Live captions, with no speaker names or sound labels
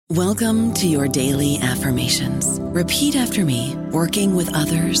Welcome to your daily affirmations. Repeat after me. Working with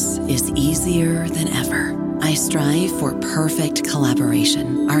others is easier than ever. I strive for perfect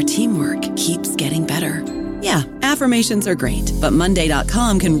collaboration. Our teamwork keeps getting better. Yeah, affirmations are great, but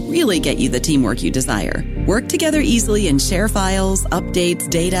Monday.com can really get you the teamwork you desire. Work together easily and share files, updates,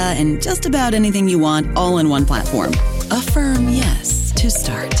 data, and just about anything you want all in one platform. Affirm yes to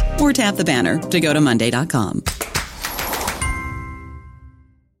start, or tap the banner to go to Monday.com.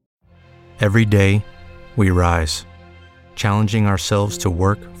 Every day, we rise, challenging ourselves to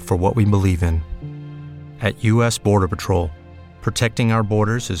work for what we believe in. At U.S. Border Patrol, protecting our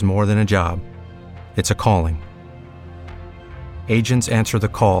borders is more than a job. It's a calling. Agents answer the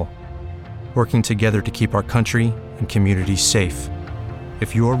call, working together to keep our country and communities safe.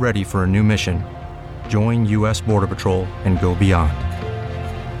 If you're ready for a new mission, join U.S. Border Patrol and go beyond.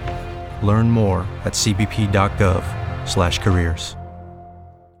 Learn more at cbp.gov/careers.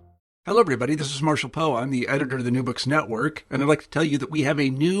 Hello, everybody. This is Marshall Poe. I'm the editor of the New Books Network, and I'd like to tell you that we have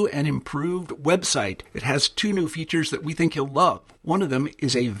a new and improved website. It has 2 new features that we think you'll love. One of them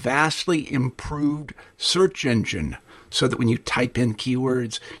is a vastly improved search engine, so that when you type in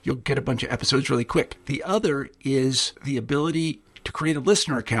keywords, you'll get a bunch of episodes really quick. The other is the ability to create a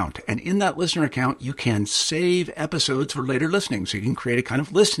listener account, and in that listener account, you can save episodes for later listening, so you can create a kind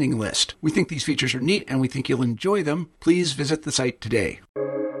of listening list. We think these features are neat, and we think you'll enjoy them. Please visit the site today.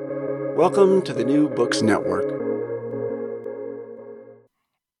 Welcome to the New Books Network.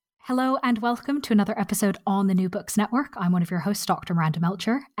 Hello and welcome to another episode on the New Books Network. I'm one of your hosts, Dr. Miranda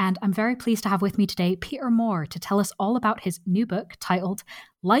Melcher, and I'm very pleased to have with me today Peter Moore to tell us all about his new book titled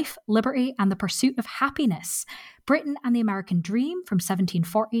Life, Liberty and the Pursuit of Happiness, Britain and the American Dream from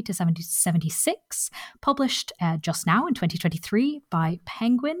 1740 to 1776, published just now in 2023 by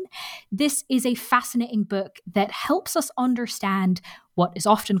Penguin. This is a fascinating book that helps us understand what is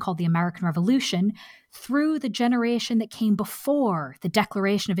often called the American Revolution through the generation that came before the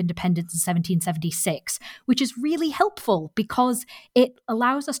Declaration of Independence in 1776, which is really helpful because it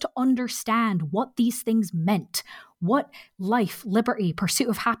allows us to understand what these things meant, what life, liberty, pursuit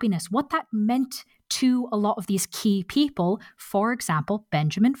of happiness, what that meant to a lot of these key people, for example,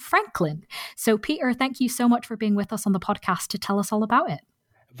 Benjamin Franklin. So, Peter, thank you so much for being with us on the podcast to tell us all about it.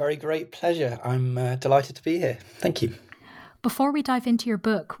 Very great pleasure. I'm delighted to be here. Thank you. Before we dive into your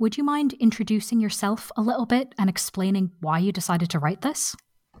book, would you mind introducing yourself a little bit and explaining why you decided to write this?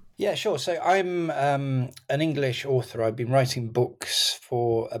 Yeah, sure. So I'm an English author. I've been writing books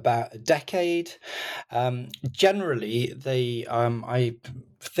for about a decade. Generally, I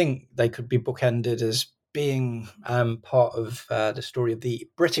think they could be bookended as being part of the story of the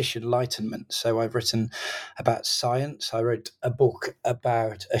British Enlightenment. So I've written about science. I wrote a book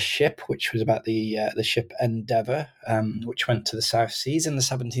about a ship, which was about the ship Endeavour, which went to the South Seas in the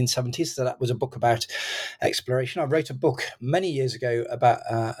 1770s. So that was a book about exploration. I wrote a book many years ago about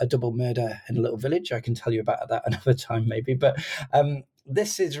a double murder in a little village. I can tell you about that another time maybe. But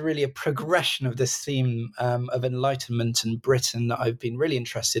this is really a progression of this theme of Enlightenment and Britain that I've been really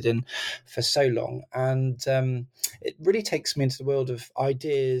interested in for so long. And it really takes me into the world of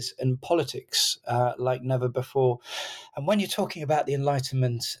ideas and politics like never before. And when you're talking about the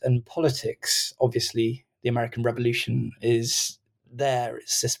Enlightenment and politics, obviously the American Revolution is there.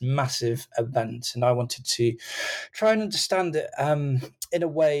 It's this massive event. And I wanted to try and understand it in a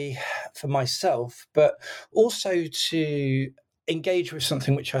way for myself, but also to engage with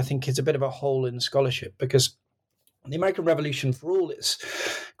something which I think is a bit of a hole in scholarship, because the American Revolution, for all its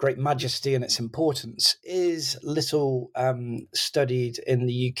great majesty and its importance, is little studied in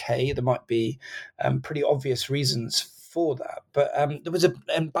the UK. There might be pretty obvious reasons for that, but there was an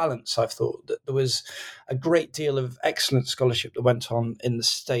imbalance. I thought that there was a great deal of excellent scholarship that went on in the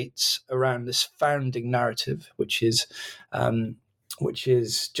States around this founding narrative, which is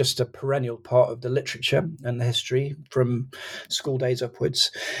just a perennial part of the literature and the history from school days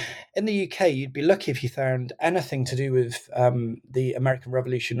upwards. In the UK, you'd be lucky if you found anything to do with the American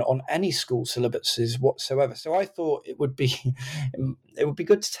Revolution on any school syllabuses whatsoever. So I thought it would be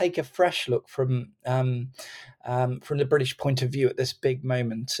good to take a fresh look from the British point of view at this big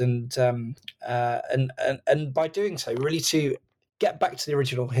moment, and by doing so, really to get back to the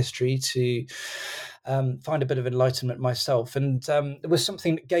original history, to find a bit of enlightenment myself. And there was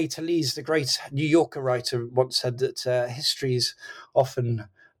something that Gay Talese, the great New Yorker writer, once said, that history is often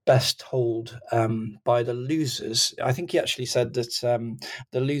best told by the losers. I think he actually said that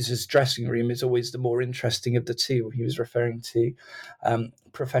the loser's dressing room is always the more interesting of the two. He was referring to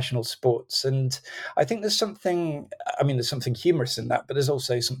professional sports. And I think there's something humorous in that, but there's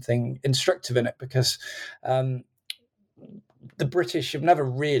also something instructive in it, because the British have never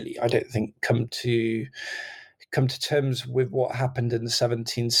really, I don't think, come to terms with what happened in the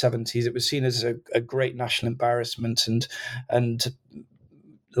 1770s. It was seen as a great national embarrassment, and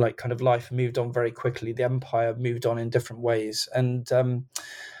like kind of life moved on very quickly. The empire moved on in different ways, and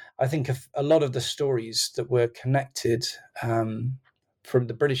I think a lot of the stories that were connected from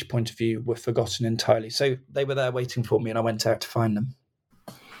the British point of view were forgotten entirely. So they were there waiting for me, and I went out to find them.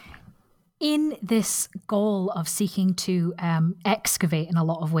 In this goal of seeking to excavate in a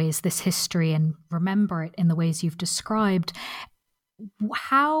lot of ways this history and remember it in the ways you've described,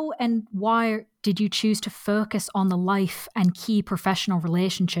 how and why did you choose to focus on the life and key professional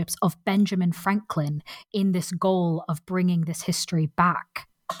relationships of Benjamin Franklin in this goal of bringing this history back?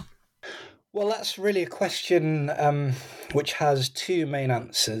 Well, that's really a question which has two main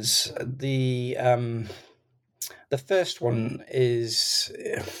answers. The first one is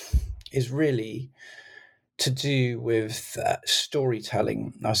really to do with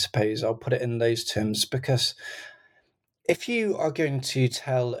storytelling, I suppose. I'll put it in those terms, because if you are going to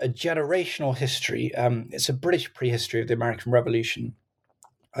tell a generational history, it's a British prehistory of the American Revolution.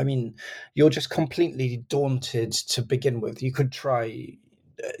 I mean, you're just completely daunted to begin with. You could try,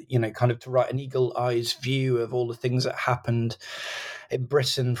 kind of to write an eagle eyes view of all the things that happened in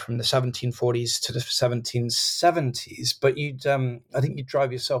Britain from the 1740s to the 1770s, but I think you'd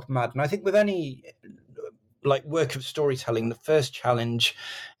drive yourself mad. And I think with any like work of storytelling, the first challenge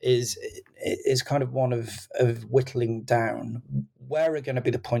is kind of one of whittling down where are going to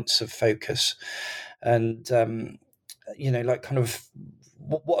be the points of focus, and like kind of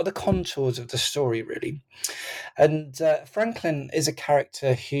what are the contours of the story really. And Franklin is a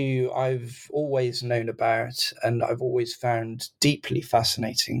character who I've always known about and I've always found deeply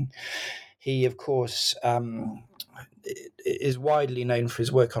fascinating. He, of course, is widely known for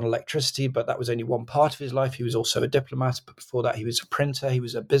his work on electricity, but that was only one part of his life. He was also a diplomat, but before that he was a printer, he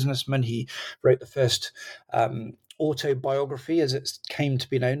was a businessman. He wrote the first autobiography, as it came to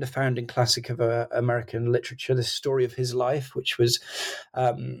be known, the founding classic of American literature, the story of his life, which was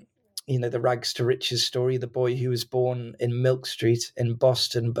the rags to riches story, the boy who was born in Milk Street in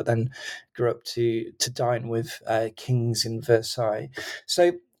Boston, but then grew up to dine with kings in Versailles.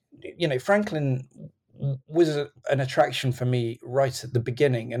 So, Franklin was an attraction for me right at the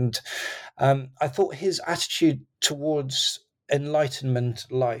beginning. And I thought his attitude towards Enlightenment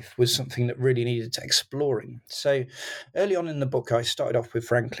life was something that really needed exploring. So early on in the book, I started off with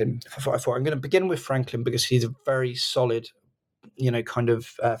Franklin. I thought I'm going to begin with Franklin because he's a very solid, kind of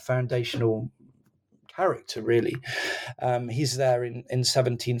foundational character, really. He's there in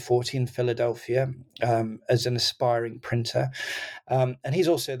 1714 Philadelphia as an aspiring printer, and he's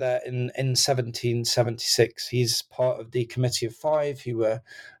also there in 1776. He's part of the Committee of Five who were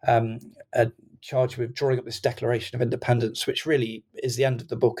charged with drawing up this Declaration of Independence, which really is the end of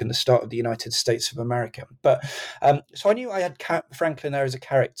the book and the start of the United States of America. But so I knew I had Franklin there as a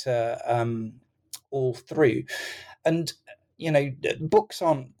character all through. And books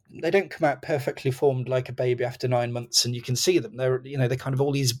they don't come out perfectly formed like a baby after 9 months, and you can see them. They're kind of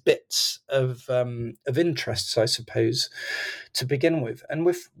all these bits of interests, I suppose, to begin with. And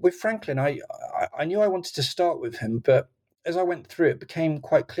with Franklin, I knew I wanted to start with him, but as I went through, it became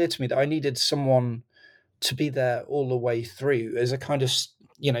quite clear to me that I needed someone to be there all the way through as a kind of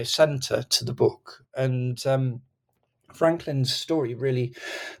center to the book. And Franklin's story really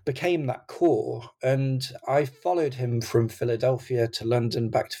became that core, and I followed him from Philadelphia to London,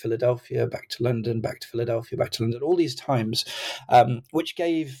 back to Philadelphia, back to London, back to Philadelphia, back to London, all these times, which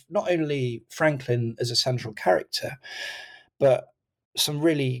gave not only Franklin as a central character, but some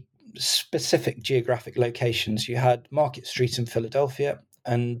really specific geographic locations. You had Market Street in Philadelphia,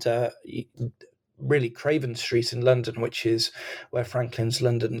 and really Craven Street in London, which is where Franklin's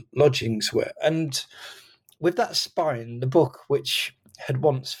London lodgings were. And with that spine, the book, which had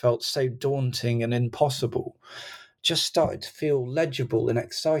once felt so daunting and impossible, just started to feel legible and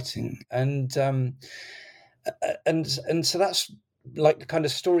exciting. And so that's like the kind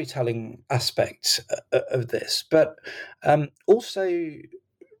of storytelling aspect of this, but also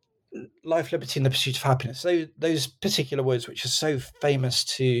life, liberty, and the pursuit of happiness. So those particular words, which are so famous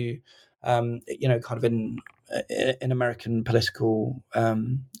to, kind of in American political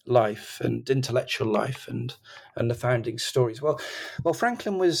life and intellectual life and the founding stories. Well,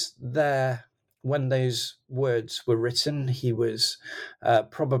 Franklin was there when those words were written. He was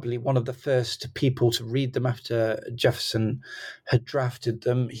probably one of the first people to read them after Jefferson had drafted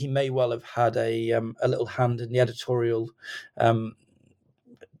them. He may well have had a little hand in the editorial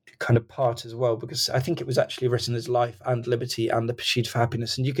kind of part as well, because I think it was actually written as Life and Liberty and the Pursuit of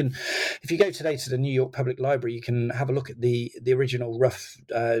Happiness. And you can, if you go today to the New York Public Library, you can have a look at the original rough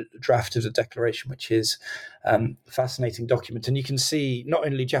draft of the Declaration, which is a fascinating document. And you can see not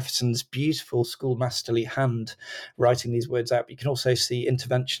only Jefferson's beautiful schoolmasterly hand writing these words out, but you can also see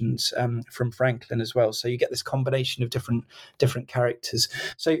interventions from Franklin as well. So you get this combination of different characters.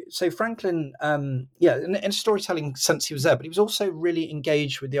 So Franklin, in a storytelling sense, he was there, but he was also really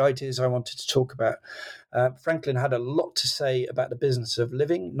engaged with the ideas I wanted to talk about. Franklin had a lot to say about the business of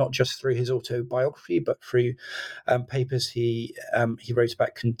living, not just through his autobiography, but through papers he wrote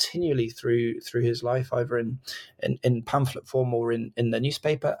about continually through his life, either in pamphlet form or in the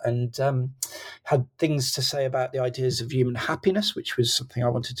newspaper, and had things to say about the ideas of human happiness, which was something I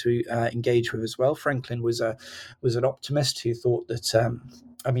wanted to engage with as well. Franklin was an optimist who thought that.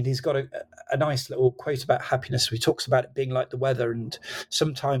 He's got a nice little quote about happiness. He talks about it being like the weather, and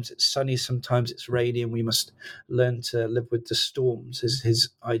sometimes it's sunny, sometimes it's rainy, and we must learn to live with the storms, is his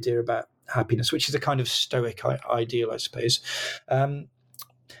idea about happiness, which is a kind of stoic ideal, I suppose.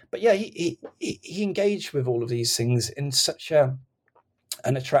 But yeah, he engaged with all of these things in such an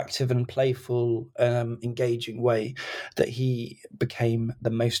attractive and playful, engaging way that he became the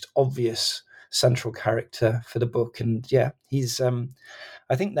most obvious central character for the book. And yeah, he's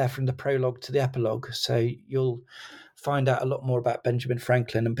I think they're from the prologue to the epilogue, so you'll find out a lot more about Benjamin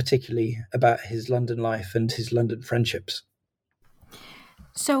Franklin, and particularly about his London life and his London friendships.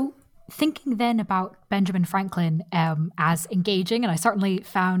 So thinking then about Benjamin Franklin as engaging, and I certainly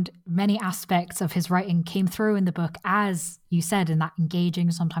found many aspects of his writing came through in the book, as you said, in that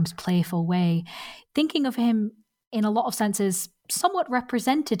engaging, sometimes playful way. Thinking of him in a lot of senses, somewhat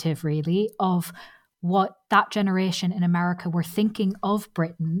representative, really, of what that generation in America were thinking of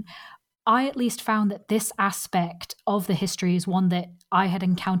Britain. I at least found that this aspect of the history is one that I had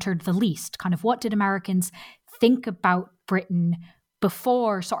encountered the least. Kind of what did Americans think about Britain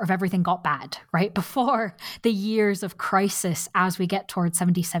before sort of everything got bad, right? Before the years of crisis as we get towards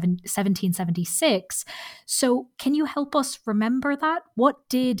 1776. So can you help us remember that? What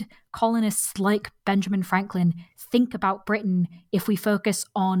did colonists like Benjamin Franklin think about Britain if we focus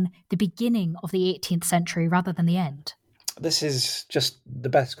on the beginning of the 18th century rather than the end? This is just the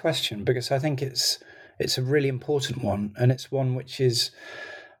best question, because I think it's a really important one, and it's one which is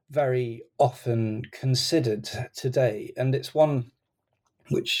very often considered today, and it's one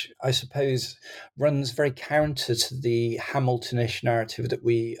which I suppose runs very counter to the Hamiltonish narrative that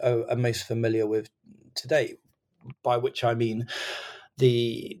we are most familiar with today, by which I mean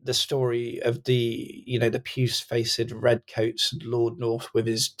the story of the puce-faced redcoats and Lord North with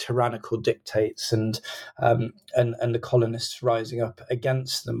his tyrannical dictates, and the colonists rising up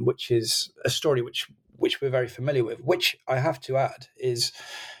against them, which is a story which we're very familiar with, which I have to add is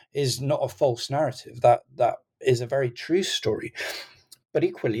not a false narrative. That is a very true story. But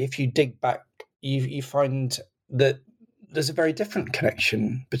equally, if you dig back, you find that there's a very different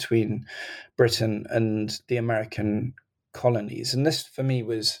connection between Britain and the American colonies. And this, for me,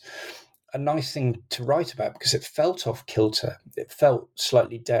 was a nice thing to write about, because it felt off kilter. It felt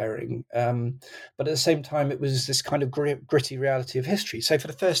slightly daring. But at the same time, it was this kind of gritty reality of history. So for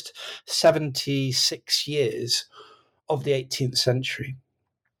the first 76 years of the 18th century,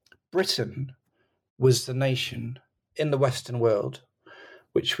 Britain was the nation in the Western world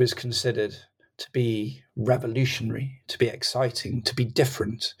which was considered to be revolutionary, to be exciting, to be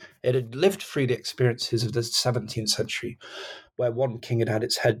different. It had lived through the experiences of the 17th century, where one king had had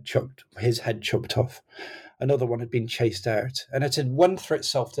his head chopped off, another one had been chased out, and it had won for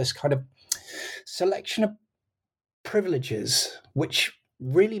itself this kind of selection of privileges, which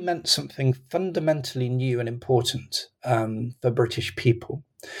really meant something fundamentally new and important for British people.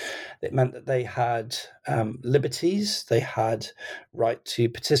 It meant that they had liberties, they had right to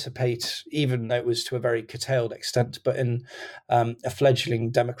participate, even though it was to a very curtailed extent, but in a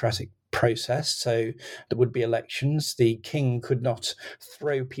fledgling democratic process. So there would be elections. The king could not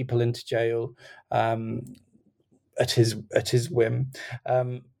throw people into jail at his whim.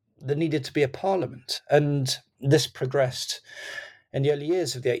 There needed to be a parliament, and this progressed in the early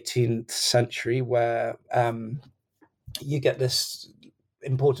years of the 18th century, where you get this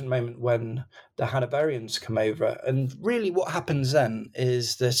important moment when the Hanoverians come over. And really what happens then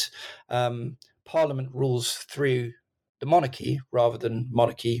is that Parliament rules through the monarchy rather than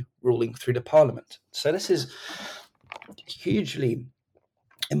monarchy ruling through the Parliament. So this is a hugely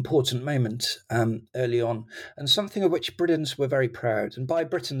important moment early on, and something of which Britons were very proud. And by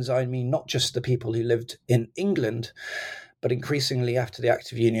Britons, I mean not just the people who lived in England, but increasingly after the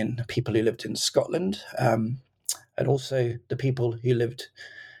Act of Union, people who lived in Scotland, and also the people who lived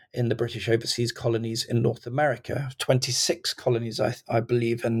in the British overseas colonies in North America, 26 colonies, I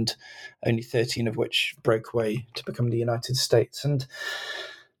believe, and only 13 of which broke away to become the United States. And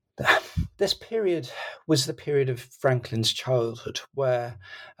this period was the period of Franklin's childhood, where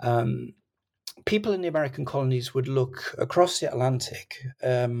people in the American colonies would look across the Atlantic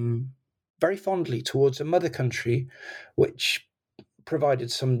very fondly towards a mother country, which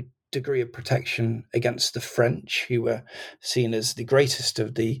provided some degree of protection against the French, who were seen as the greatest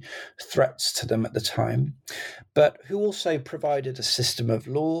of the threats to them at the time, but who also provided a system of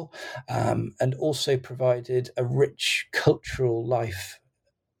law and also provided a rich cultural life,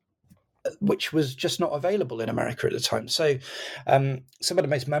 which was just not available in America at the time. So some of the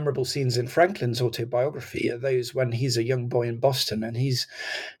most memorable scenes in Franklin's autobiography are those when he's a young boy in Boston and he's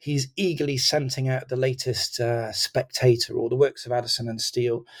eagerly scenting out the latest Spectator or the works of Addison and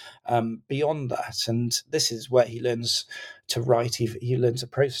Steele beyond that. And this is where he learns to write. He learns a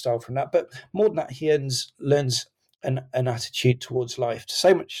prose style from that. But more than that, he learns an attitude towards life,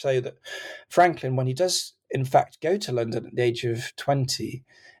 so much so that Franklin, when he does in fact go to London at the age of 20,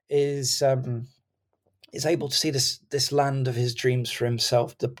 is able to see this land of his dreams for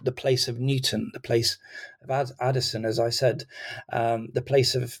himself, the place of Newton, the place of Addison, as I said, the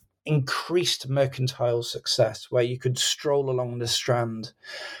place of increased mercantile success, where you could stroll along the Strand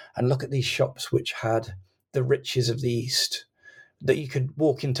and look at these shops which had the riches of the East, that you could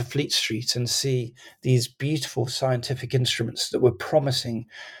walk into Fleet Street and see these beautiful scientific instruments that were promising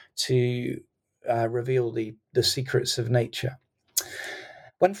to reveal the secrets of nature.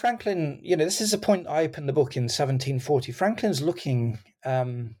 When Franklin, this is a point I opened the book in 1740. Franklin's looking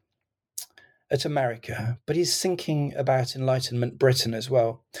at America, but he's thinking about Enlightenment Britain as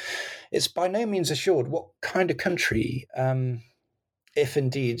well. It's by no means assured what kind of country, if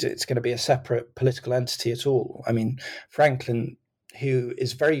indeed it's going to be a separate political entity at all. I mean, Franklin, who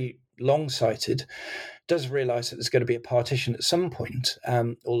is very long-sighted, does realise that there's going to be a partition at some point,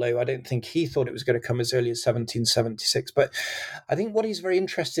 although I don't think he thought it was going to come as early as 1776. But I think what he's very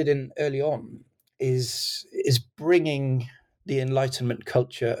interested in early on is bringing the Enlightenment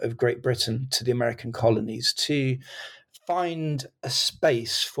culture of Great Britain to the American colonies, to find a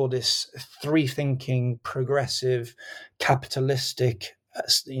space for this free-thinking, progressive, capitalistic,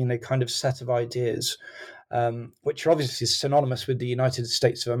 kind of set of ideas, which are obviously synonymous with the United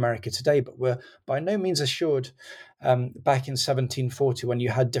States of America today, but were by no means assured back in 1740, when you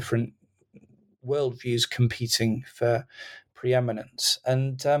had different worldviews competing for preeminence.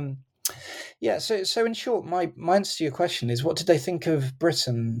 And so in short, my answer to your question is, what did they think of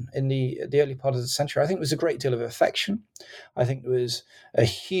Britain in the early part of the century? I think there was a great deal of affection. I think there was a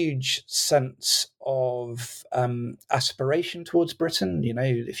huge sense of aspiration towards Britain.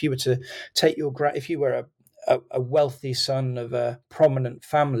 If you were to take if you were a wealthy son of a prominent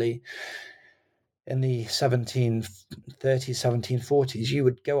family in the 1730s, 1740s, you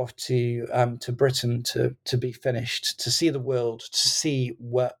would go off to Britain to be finished, to see the world, to see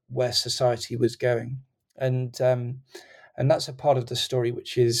where society was going, and that's a part of the story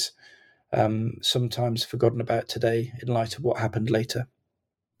which is sometimes forgotten about today in light of what happened later.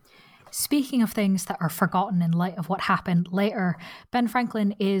 Speaking of things that are forgotten in light of what happened later, Ben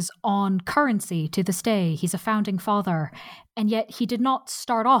Franklin is on currency to this day. He's a founding father, and yet he did not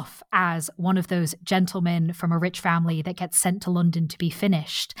start off as one of those gentlemen from a rich family that gets sent to London to be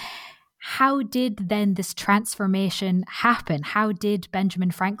finished. How did then this transformation happen? How did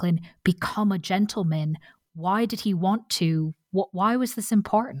Benjamin Franklin become a gentleman? Why did he want to? Why was this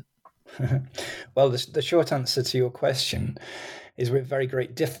important? Well, the short answer to your question is with very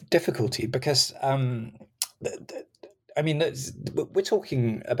great difficulty, because we're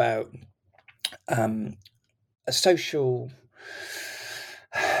talking about a social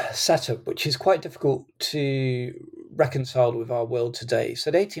setup which is quite difficult to reconcile with our world today. So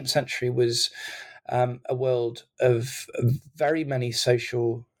the 18th century was a world of very many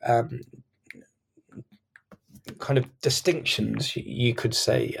social kind of distinctions, you could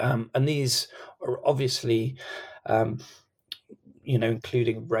say, and these are obviously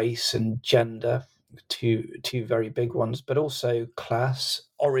including race and gender, two very big ones, but also class,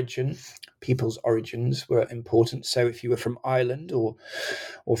 origin. People's origins were important. So if you were from Ireland or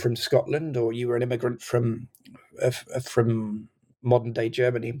from Scotland, or you were an immigrant from modern day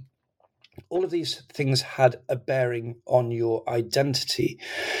Germany, all of these things had a bearing on your identity.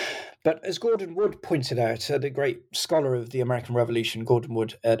 But as Gordon Wood pointed out, the great scholar of the American Revolution, Gordon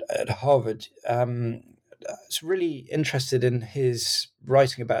Wood at Harvard, is really interested in his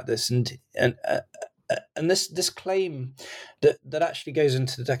writing about this, and this claim that actually goes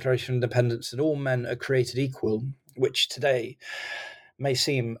into the Declaration of Independence, that all men are created equal, which today may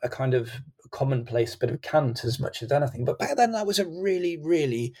seem a kind of commonplace bit of cant as much as anything. But back then, that was a really,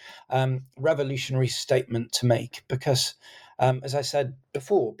 really revolutionary statement to make because, as I said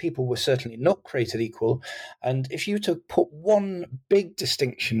before, people were certainly not created equal. And if you were to put one big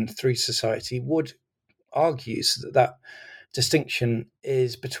distinction through society, Wood argues that distinction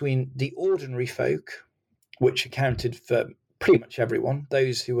is between the ordinary folk, which accounted for pretty much everyone,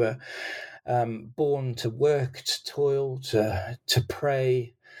 those who were born to work, to toil, to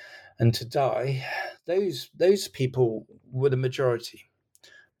pray, and to die. Those people were the majority.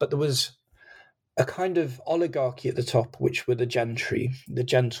 But there was a kind of oligarchy at the top, which were the gentry, the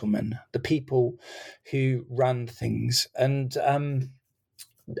gentlemen, the people who ran things. And,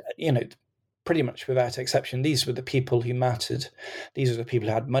 pretty much without exception, these were the people who mattered. These were the people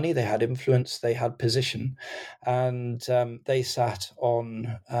who had money, they had influence, they had position, and they sat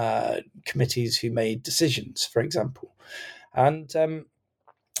on committees who made decisions, for example. And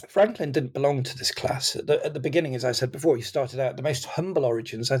Franklin didn't belong to this class. At the beginning, as I said before, he started out the most humble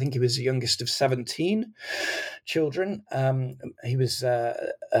origins. I think he was the youngest of 17 children. He was,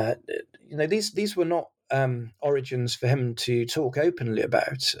 these were not origins for him to talk openly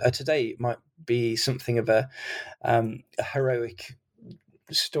about. Today, it might be something of a heroic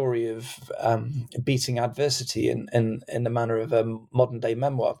story of beating adversity in the manner of a modern day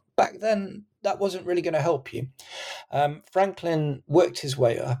memoir. Back then, that wasn't really going to help you. Franklin worked his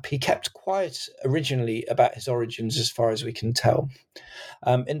way up. He kept quiet originally about his origins, as far as we can tell.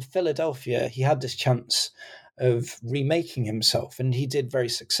 In Philadelphia, he had this chance of remaking himself, and he did very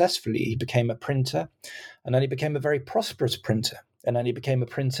successfully. He became a printer, and then he became a very prosperous printer. And then he became a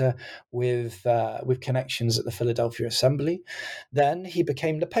printer with connections at the Philadelphia Assembly. Then he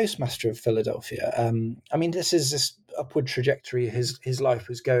became the postmaster of Philadelphia. This is this upward trajectory his life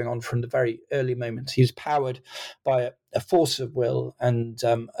was going on from the very early moment. He was powered by a force of will and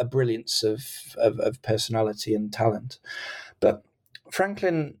a brilliance of personality and talent. But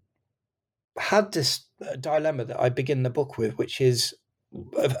Franklin had this dilemma that I begin the book with, which is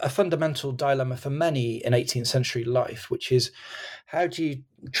a fundamental dilemma for many in 18th century life, which is, how do you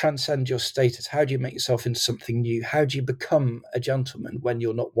transcend your status? How do you make yourself into something new? How do you become a gentleman when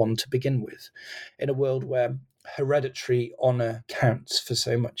you're not one to begin with, in a world where hereditary honor counts for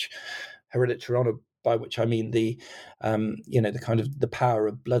so much? Hereditary honor, by which I mean the kind of the power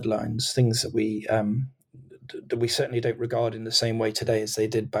of bloodlines, things that we certainly don't regard in the same way today as they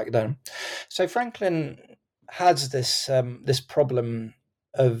did back then. So Franklin has this problem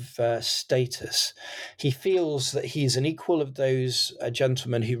of status. He feels that he's an equal of those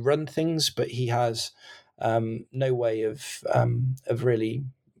gentlemen who run things, but he has no way of really,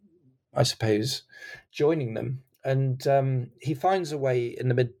 I suppose, joining them. And he finds a way in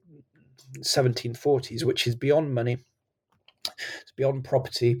the mid 1740s, which is beyond money, it's beyond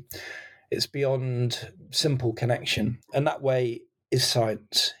property, it's beyond simple connection, and that way is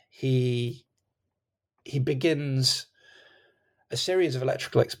science. He begins a series of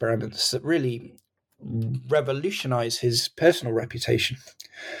electrical experiments that really revolutionize his personal reputation,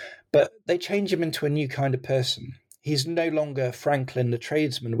 but they change him into a new kind of person. He's no longer Franklin the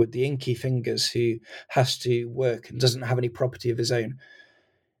tradesman with the inky fingers who has to work and doesn't have any property of his own.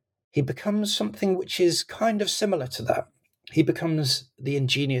 He becomes something which is kind of similar to that. He becomes the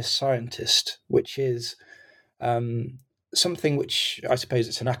ingenious scientist, which is something which I suppose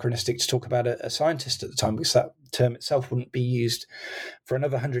it's anachronistic to talk about a scientist at the time, because that term itself wouldn't be used for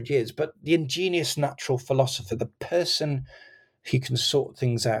another 100 years. But the ingenious natural philosopher, the person who can sort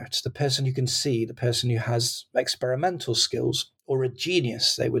things out, the person who can see, the person who has experimental skills, or a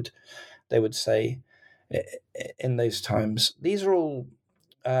genius, they would say in those times. These are all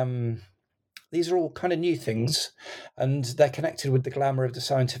kind of new things, and they're connected with the glamour of the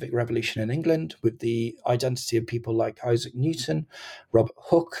scientific revolution in England, with the identity of people like Isaac Newton, Robert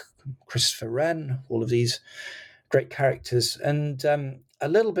Hooke, Christopher Wren, all of these great characters. And a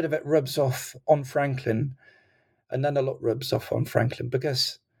little bit of it rubs off on Franklin, and then a lot rubs off on Franklin,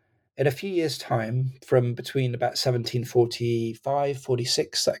 because in a few years' time, from between about 1745,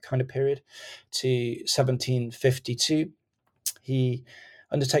 46, that kind of period, to 1752, he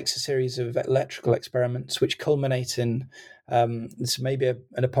undertakes a series of electrical experiments which culminate in this may be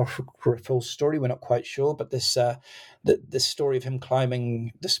an apocryphal story, we're not quite sure, but this story of him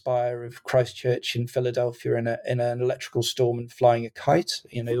climbing the spire of Christ Church in Philadelphia in an electrical storm and flying a kite.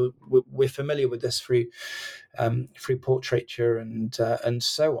 We're familiar with this through portraiture and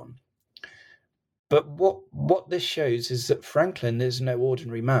so on. But what this shows is that Franklin is no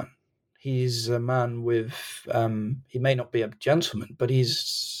ordinary man. He's a man with, he may not be a gentleman, but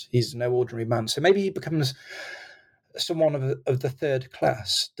he's no ordinary man. So maybe he becomes someone of the third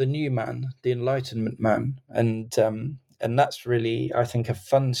class, the new man, the Enlightenment man, and that's really, I think, a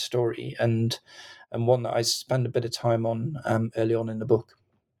fun story and one that I spend a bit of time on early on in the book.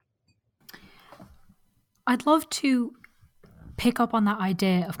 I'd love to pick up on that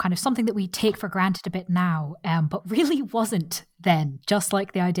idea of kind of something that we take for granted a bit now, but really wasn't then, just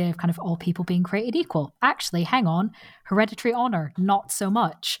like the idea of kind of all people being created equal. Actually, hang on, hereditary honor, not so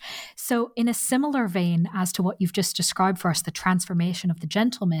much. So in a similar vein as to what you've just described for us, the transformation of the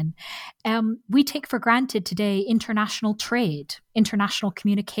gentleman, we take for granted today international trade, international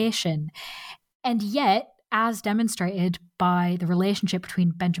communication, and yet, as demonstrated by the relationship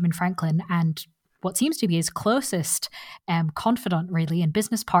between Benjamin Franklin and what seems to be his closest confidant, really, and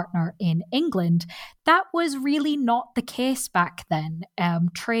business partner in England, that was really not the case back then.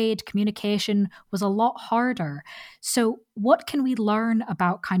 Trade, communication was a lot harder. So, what can we learn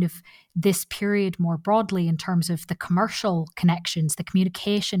about kind of this period more broadly in terms of the commercial connections, the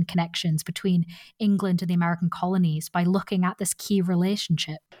communication connections between England and the American colonies by looking at this key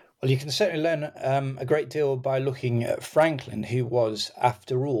relationship? Well, you can certainly learn a great deal by looking at Franklin, who was,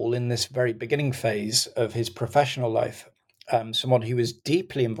 after all, in this very beginning phase of his professional life, someone who was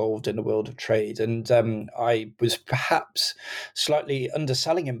deeply involved in the world of trade. And I was perhaps slightly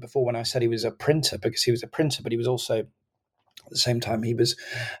underselling him before when I said he was a printer, because he was a printer, but he was also, at the same time, he was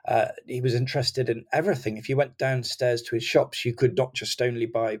interested in everything. If you went downstairs to his shops, you could not just only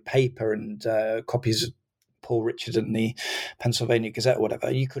buy paper and copies of Paul Richard and the Pennsylvania Gazette or whatever.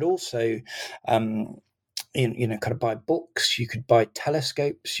 You could also, kind of buy books. You could buy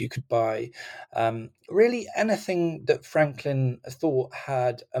telescopes. You could buy really anything that Franklin thought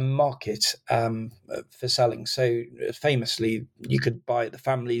had a market for selling. So famously, you could buy the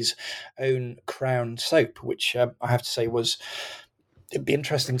family's own Crown soap, which I have to say it'd be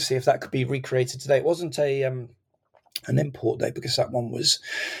interesting to see if that could be recreated today. It wasn't an import though, because that one was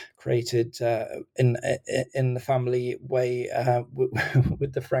created in the family way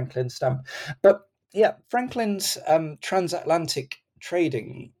with the Franklin stamp. But yeah, Franklin's transatlantic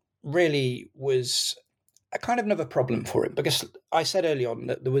trading really was a kind of another problem for him, because I said early on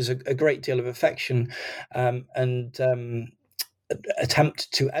that there was a great deal of affection and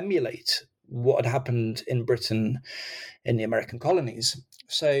attempt to emulate what had happened in Britain in the American colonies.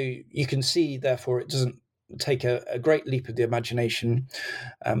 So you can see, therefore, it doesn't take a great leap of the imagination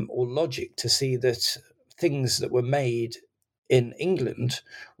or logic to see that things that were made in England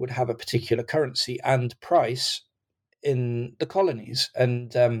would have a particular currency and price in the colonies,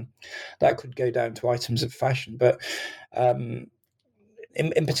 and that could go down to items of fashion. But in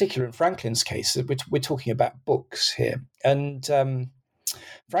particular, in Franklin's case, we're talking about books here, and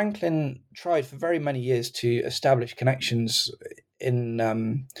Franklin tried for very many years to establish connections in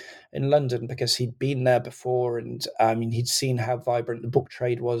London, because he'd been there before, and he'd seen how vibrant the book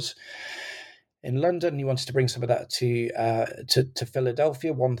trade was in London. He wanted to bring some of that to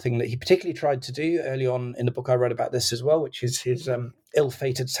Philadelphia. One thing that he particularly tried to do early on in the book, I wrote about this as well, which is his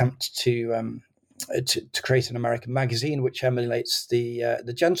ill-fated attempt to create an American magazine which emulates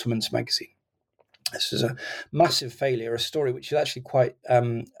the Gentleman's Magazine. This is a massive failure, a story which is actually quite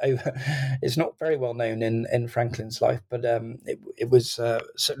it's not very well known in Franklin's life, but it was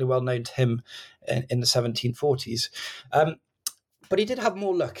certainly well known to him in the 1740s. But he did have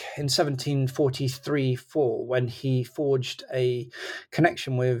more luck in 1743-4 when he forged a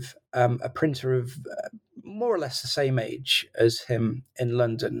connection with a printer of more or less the same age as him in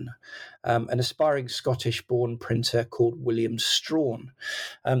London, an aspiring Scottish-born printer called William Strawn.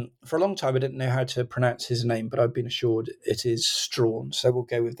 For a long time, I didn't know how to pronounce his name, but I've been assured it is Strawn, so we'll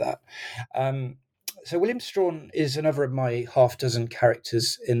go with that. So William Strawn is another of my half dozen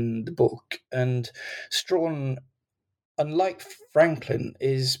characters in the book, and Strawn, unlike Franklin,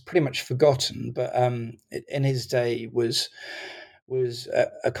 is pretty much forgotten, but in his day was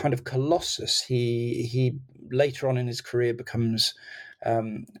a kind of colossus. He later on in his career becomes,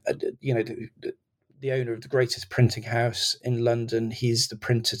 the owner of the greatest printing house in London. He's the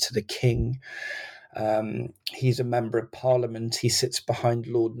printer to the king. He's a member of Parliament. He sits behind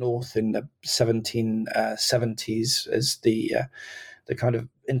Lord North in the 1770s as the kind of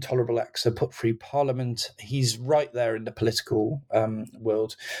intolerable acts are put through Parliament. He's right there in the political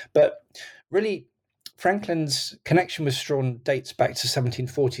world. But really, Franklin's connection with Strawn dates back to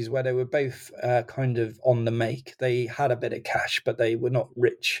 1740s, where they were both kind of on the make. They had a bit of cash, but they were not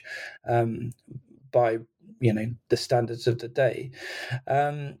rich by the standards of the day.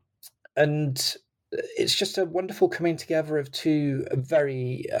 And it's just a wonderful coming together of two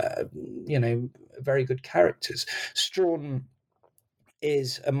very, very good characters. Strawn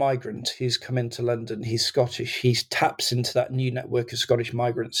is a migrant who's come into London. He's Scottish. He taps into that new network of Scottish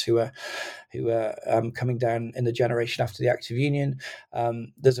migrants who are coming down in the generation after the Act of Union.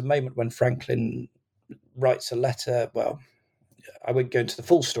 There's a moment when Franklin writes a letter. Well, I won't go into the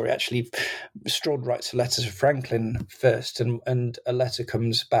full story. Actually, Strawn writes a letter to Franklin first, and a letter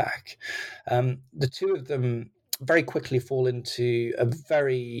comes back. The two of them very quickly fall into a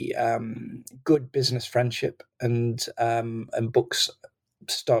very good business friendship, and books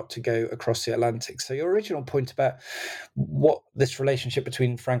start to go across the Atlantic. So your original point about what this relationship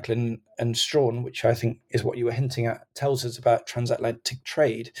between Franklin and Strawn, which I think is what you were hinting at, tells us about transatlantic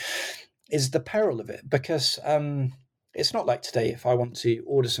trade, is the peril of it, because it's not like today. If I want to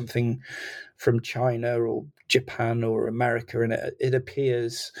order something from China or Japan or America, and it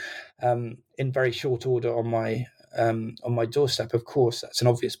appears in very short order on my doorstep, of course, that's an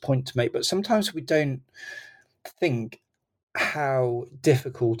obvious point to make. But sometimes we don't think how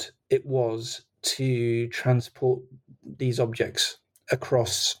difficult it was to transport these objects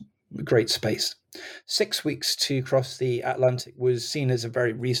across great space. 6 weeks to cross the Atlantic was seen as a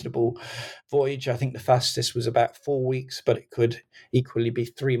very reasonable voyage. I think the fastest was about 4 weeks, but it could equally be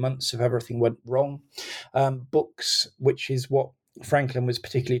 3 months if everything went wrong. Books, which is what Franklin was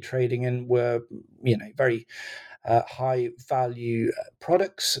particularly trading in, were very high value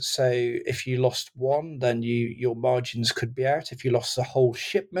products. So if you lost one, then your margins could be out. If you lost the whole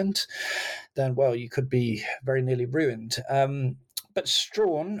shipment, then you could be very nearly ruined. But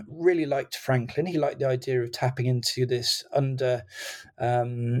Strawn really liked Franklin. He liked the idea of tapping into this under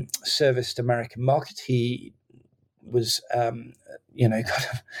serviced American market. He was kind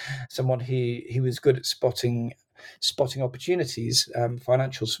of someone who was good at spotting opportunities,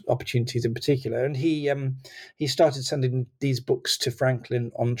 financial opportunities in particular, and he started sending these books to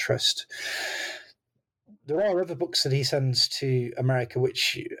Franklin on trust. There are other books that he sends to America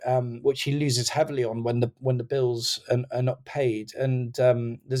which he loses heavily on when the bills are not paid. And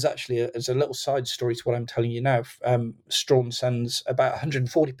there's a little side story to what I'm telling you now. Strawn sends about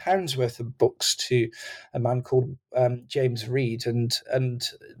 £140 worth of books to a man called James Reed, and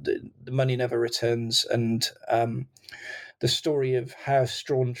the money never returns. And the story of how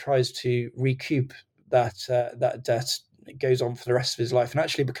Strawn tries to recoup that debt goes on for the rest of his life, and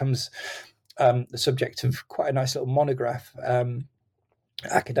actually becomes the subject of quite a nice little monograph,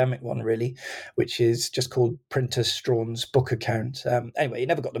 academic one really, which is just called Printer Strawn's Book Account. Anyway, he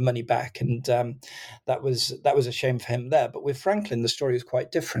never got the money back, and that was a shame for him there. But with Franklin, the story was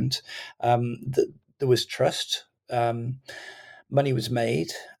quite different. There was trust. Money was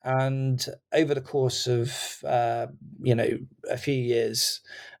made, and over the course of a few years,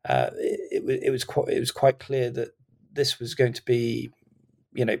 it was quite clear that this was going to be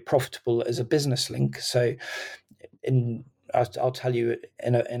profitable as a business link. So I'll tell you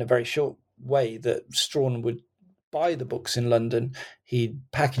in a very short way that Strawn would buy the books in London. He'd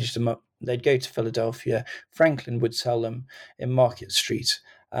package them up. They'd go to Philadelphia. Franklin would sell them in Market Street.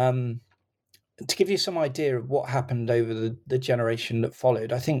 To give you some idea of what happened over the generation that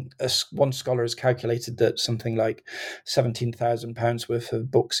followed, I think one scholar has calculated that something like £17,000 worth of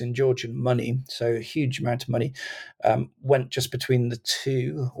books in Georgian money, so a huge amount of money, went just between the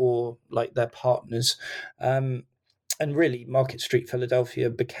two, or like their partners. And really, Market Street, Philadelphia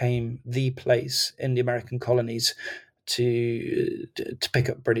became the place in the American colonies to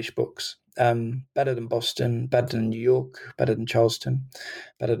pick up British books. Better than Boston, better than New York, better than Charleston,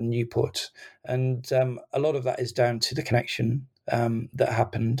 better than Newport. And a lot of that is down to the connection that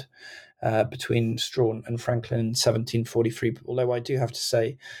happened between Strawn and Franklin in 1743. Although I do have to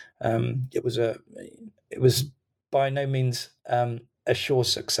say, it was by no means a sure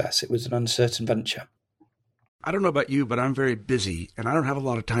success. It was an uncertain venture. I don't know about you, but I'm very busy and I don't have a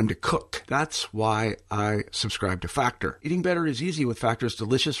lot of time to cook. That's why I subscribe to Factor. Eating better is easy with Factor's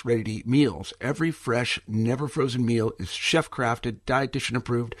delicious, ready-to-eat meals. Every fresh, never frozen meal is chef-crafted, dietitian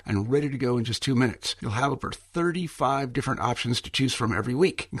approved, and ready to go in just 2 minutes. You'll have over 35 different options to choose from every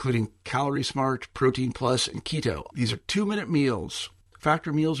week, including Calorie Smart, Protein Plus, and Keto. These are 2-minute meals.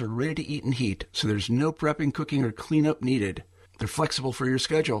 Factor meals are ready to eat and heat, so there's no prepping, cooking, or cleanup needed. They're flexible for your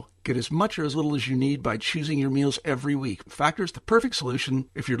schedule. Get as much or as little as you need by choosing your meals every week. Factor's the perfect solution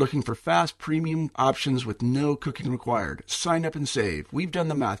if you're looking for fast, premium options with no cooking required. Sign up and save. We've done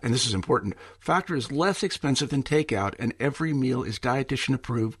the math, and this is important. Factor is less expensive than takeout, and every meal is dietitian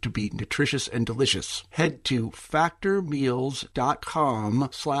approved to be nutritious and delicious. Head to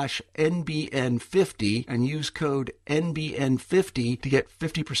factormeals.com/NBN50 and use code NBN50 to get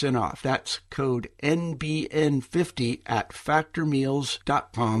 50% off. That's code NBN50 at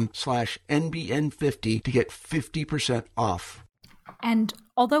factormeals.com/NBN50 to get 50% off. And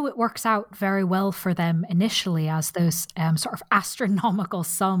although it works out very well for them initially, as those sort of astronomical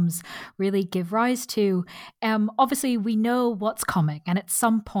sums really give rise to, obviously we know what's coming. And at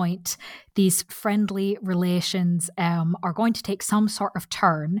some point, these friendly relations are going to take some sort of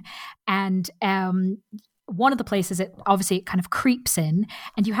turn. And one of the places it kind of creeps in,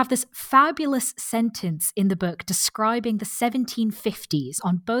 and you have this fabulous sentence in the book describing the 1750s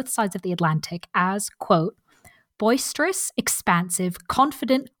on both sides of the Atlantic as, quote, boisterous, expansive,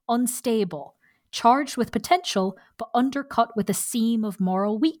 confident, unstable, charged with potential, but undercut with a seam of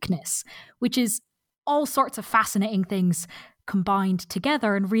moral weakness, which is all sorts of fascinating things combined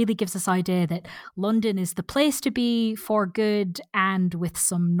together and really gives this idea that London is the place to be for good and with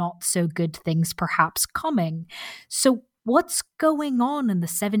some not so good things perhaps coming. So what's going on in the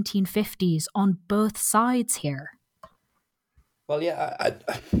 1750s on both sides here? Well, yeah,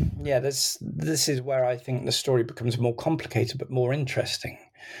 this is where I think the story becomes more complicated but more interesting,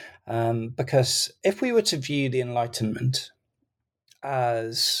 because if we were to view the Enlightenment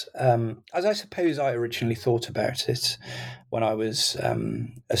as I suppose I originally thought about it when I was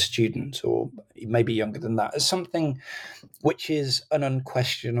a student, or maybe younger than that, as something which is an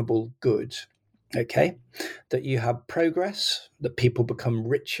unquestionable good. Okay, that you have progress, that people become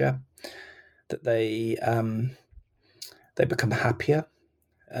richer, that they become happier,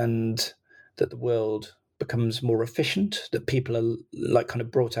 and that the world becomes more efficient, that people are like kind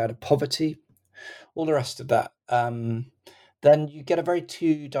of brought out of poverty, all the rest of that, then you get a very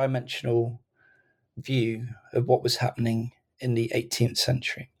two-dimensional view of what was happening in the 18th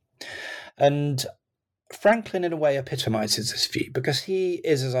century. And Franklin, in a way, epitomizes this view because he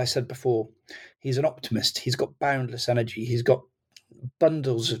is, as I said before, he's an optimist. He's got boundless energy. He's got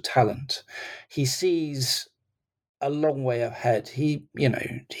bundles of talent. He sees a long way ahead. He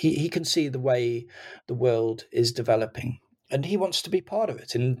can see the way the world is developing, and he wants to be part of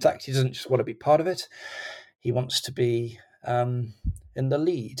it. In fact, he doesn't just want to be part of it. He wants to be in the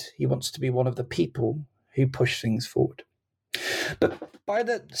lead. He wants to be one of the people who push things forward. But by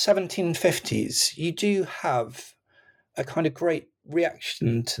the 1750s, you do have a kind of great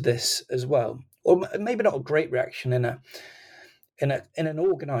reaction to this as well, or maybe not a great reaction in an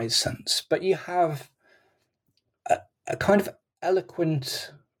organized sense, but you have a kind of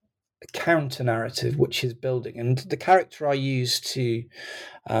eloquent counter narrative which is building, and the character I use to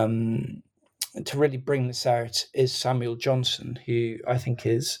really bring this out is Samuel Johnson, who I think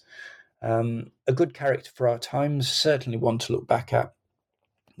is a good character for our times, certainly one to look back at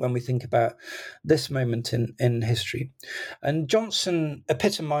when we think about this moment in history. And Johnson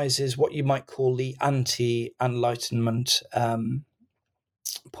epitomizes what you might call the anti-Enlightenment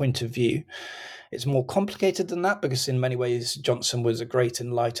point of view. It's more complicated than that because in many ways Johnson was a great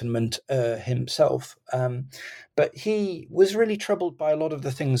Enlightenment himself. But he was really troubled by a lot of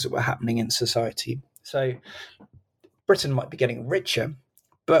the things that were happening in society. So Britain might be getting richer,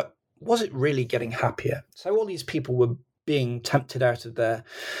 but was it really getting happier? So all these people were being tempted out of their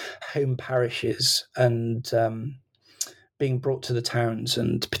home parishes and being brought to the towns,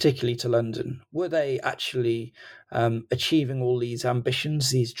 and particularly to London. Were they actually achieving all these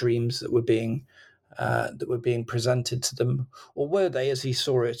ambitions, these dreams that were being presented to them, or were they, as he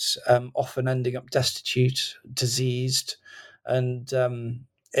saw it, often ending up destitute, diseased, and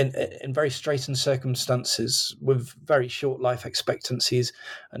in very straitened circumstances with very short life expectancies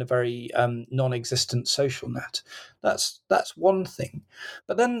and a very non-existent social net? That's one thing.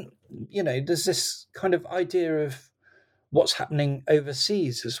 But then, there's this kind of idea of what's happening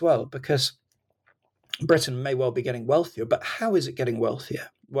overseas as well, because Britain may well be getting wealthier, but how is it getting wealthier?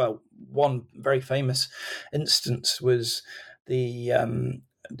 Well, one very famous instance was the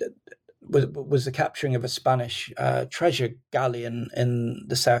capturing of a Spanish treasure galleon in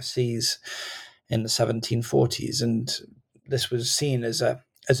the South Seas in the 1740s, and this was seen as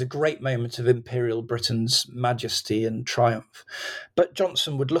a great moment of imperial Britain's majesty and triumph. But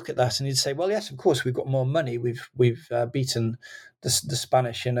Johnson would look at that and he'd say, "Well, yes, of course, we've got more money. We've beaten the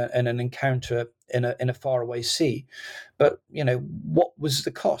Spanish in an encounter in a faraway sea. But what was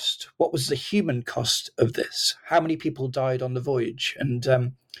the cost? What was the human cost of this? How many people died on the voyage?"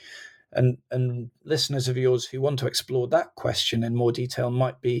 And listeners of yours who want to explore that question in more detail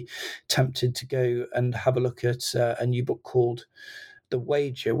might be tempted to go and have a look at a new book called The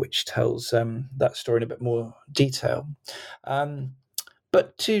Wager, which tells that story in a bit more detail.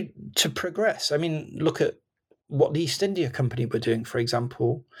 But to progress, I mean, look at what the East India Company were doing, for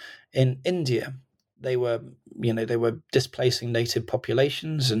example, in India. They were displacing native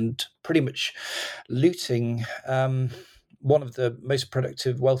populations and pretty much looting one of the most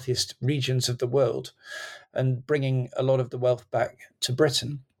productive, wealthiest regions of the world. and bringing a lot of the wealth back to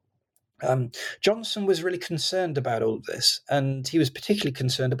Britain. Johnson was really concerned about all of this, and he was particularly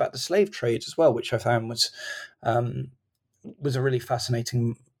concerned about the slave trade as well, which I found was a really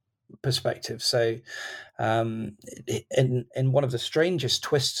fascinating perspective. So, in one of the strangest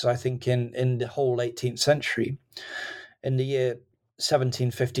twists, I think, in the whole 18th century, in the year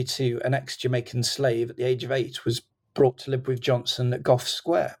 1752, an ex-Jamaican slave at the age of 8 was brought to live with Johnson at Gough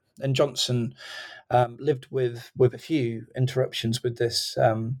Square, and Johnson lived with a few interruptions with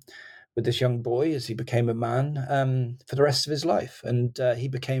this young boy as he became a man for the rest of his life. And he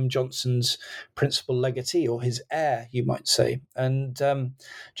became Johnson's principal legatee, or his heir, you might say. And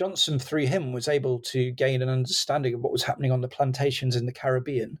Johnson, through him, was able to gain an understanding of what was happening on the plantations in the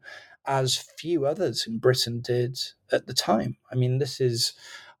Caribbean, as few others in Britain did at the time. I mean, this is,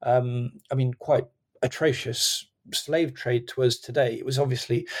 quite atrocious slave trade to us today. It was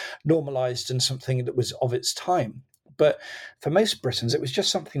obviously normalized and something that was of its time. But for most Britons, it was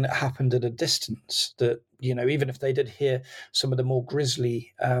just something that happened at a distance that, even if they did hear some of the more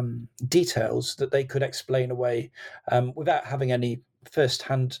grisly details, that they could explain away without having any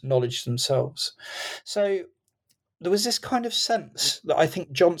first-hand knowledge themselves. So there was this kind of sense that I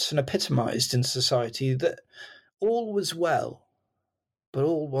think Johnson epitomized in society, that all was well, but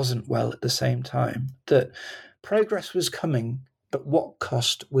all wasn't well at the same time, that progress was coming, but what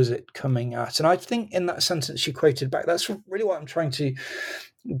cost was it coming at? And I think in that sentence you quoted back, that's really what I'm trying to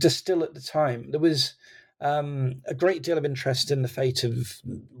distill at the time. There was a great deal of interest in the fate of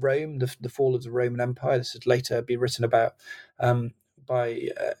Rome, the fall of the Roman Empire. This would later be written about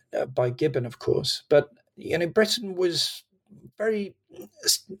by Gibbon, of course. But Britain was very,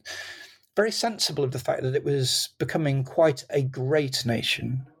 very sensible of the fact that it was becoming quite a great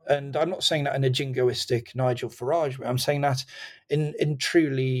nation. And I'm not saying that in a jingoistic Nigel Farage way. I'm saying that in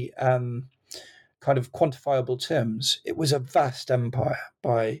truly kind of quantifiable terms. It was a vast empire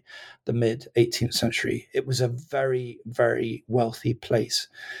by the mid-18th century. It was a very, very wealthy place.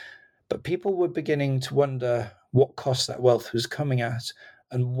 But people were beginning to wonder what cost that wealth was coming at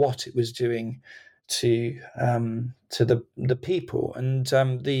and what it was doing to the people. And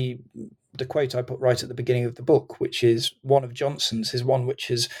the quote I put right at the beginning of the book, which is one of Johnson's, is one which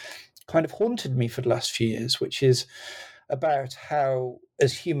has kind of haunted me for the last few years, which is about how,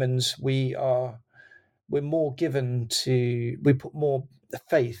 as humans, we're more given to, we put more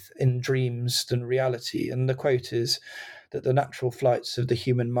faith in dreams than reality. And the quote is that the natural flights of the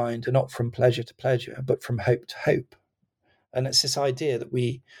human mind are not from pleasure to pleasure, but from hope to hope. And it's this idea that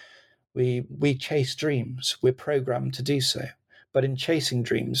we chase dreams. We're programmed to do so. But in chasing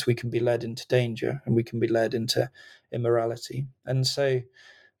dreams, we can be led into danger and we can be led into immorality. And so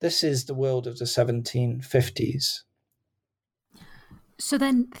this is the world of the 1750s. So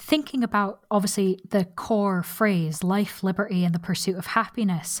then, thinking about, obviously, the core phrase, life, liberty, and the pursuit of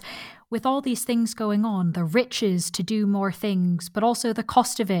happiness, with all these things going on, the riches to do more things, but also the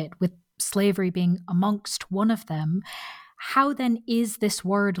cost of it, with slavery being amongst one of them, how then is this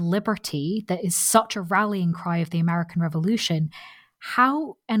word liberty, that is such a rallying cry of the American Revolution,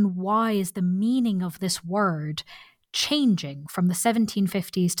 how and why is the meaning of this word changing from the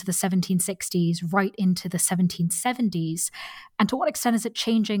 1750s to the 1760s right into the 1770s? And to what extent is it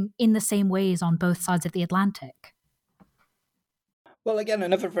changing in the same ways on both sides of the Atlantic? Well, again,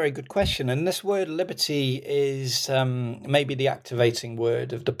 another very good question. And this word liberty is maybe the activating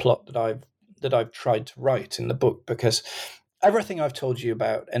word of the plot that I've tried to write in the book, because everything I've told you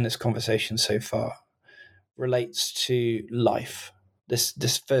about in this conversation so far relates to life.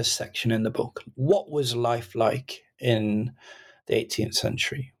 This first section in the book. What was life like in the 18th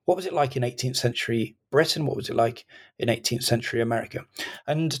century? What was it like in 18th century Britain? What was it like in 18th century America?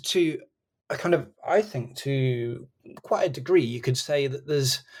 And I think to quite a degree, you could say that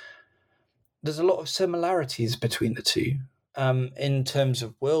there's a lot of similarities between the two in terms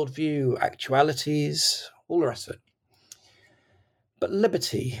of worldview, actualities, all the rest of it. But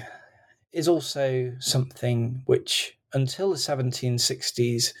liberty is also something which, until the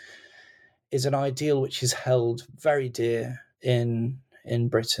 1760s, is an ideal which is held very dear in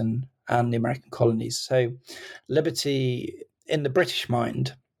Britain and the American colonies. So liberty in the British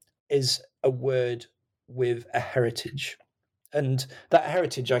mind is a word with a heritage. And that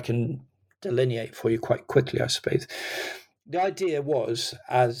heritage I can delineate for you quite quickly, I suppose. The idea was,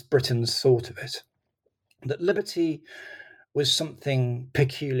 as Britons thought of it, that liberty was something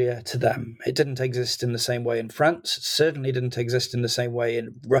peculiar to them. It didn't exist in the same way in France. It certainly didn't exist in the same way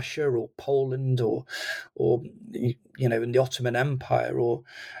in Russia or Poland or in the Ottoman Empire, or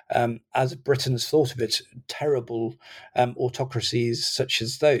as Britons thought of it, terrible autocracies such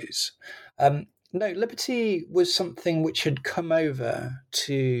as those. No, liberty was something which had come over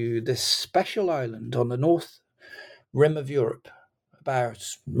to this special island on the north rim of Europe about,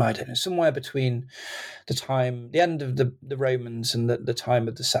 I don't know, somewhere between the end of the Romans and the time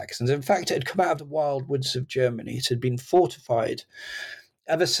of the Saxons. In fact, it had come out of the wild woods of Germany. It had been fortified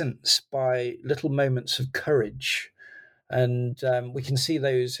ever since by little moments of courage. And we can see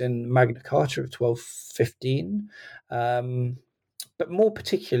those in Magna Carta of 1215, but more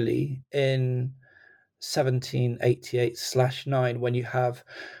particularly in 1788/9, when you have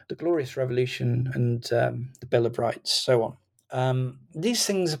the Glorious Revolution and the Bill of Rights, so on. These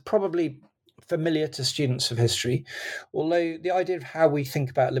things are probably familiar to students of history, although the idea of how we think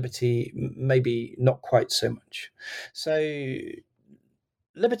about liberty maybe not quite so much. So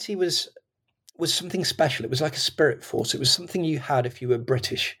liberty was something special. It was like a spirit force. It was something you had if you were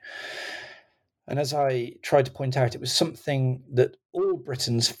British. And as I tried to point out, it was something that all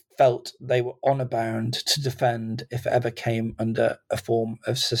Britons felt they were honour bound to defend if it ever came under a form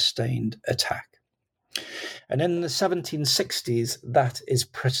of sustained attack. And in the 1760s, that is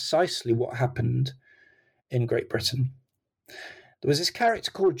precisely what happened in Great Britain. There was this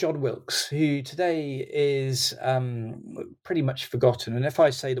character called John Wilkes, who today is pretty much forgotten. And if I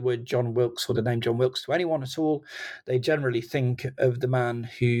say the word John Wilkes or the name John Wilkes to anyone at all, they generally think of the man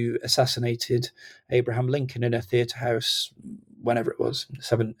who assassinated Abraham Lincoln in a theatre house, whenever it was,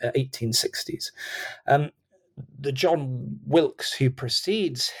 1860s. The John Wilkes who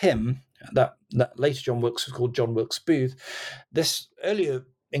precedes him, that later John Wilkes was called John Wilkes Booth, this earlier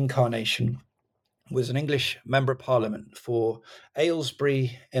incarnation was an English Member of Parliament for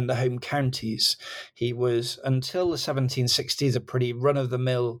Aylesbury in the home counties. He was, until the 1760s, a pretty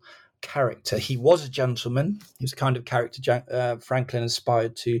run-of-the-mill character. He was a gentleman. He was the kind of character Franklin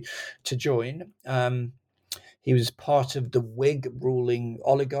aspired to join. He was part of the Whig ruling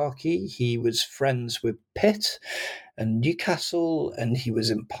oligarchy. He was friends with Pitt and Newcastle, and he was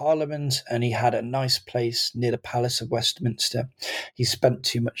in Parliament, and he had a nice place near the Palace of Westminster. He spent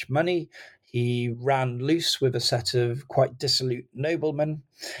too much money. He ran loose with a set of quite dissolute noblemen.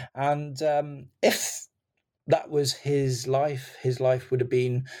 And if that was his life would have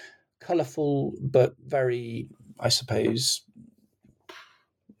been colourful, but very, I suppose,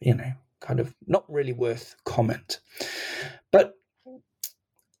 kind of not really worth comment. But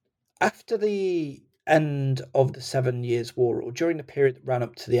after the end of the 7 Years' War, or during the period that ran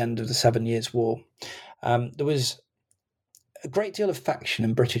up to the end of the 7 Years' War, there was a great deal of faction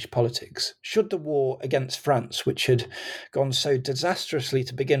in British politics. Should the war against France, which had gone so disastrously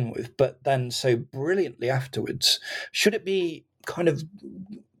to begin with, but then so brilliantly afterwards, should it be kind of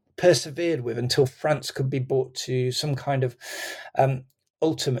persevered with until France could be brought to some kind of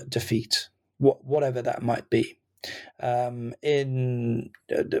ultimate defeat, whatever that might be? Famously,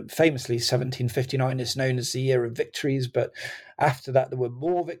 1759 is known as the year of victories, but after that there were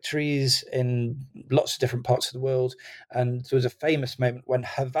more victories in lots of different parts of the world, and there was a famous moment when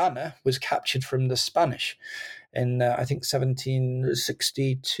Havana was captured from the Spanish in I think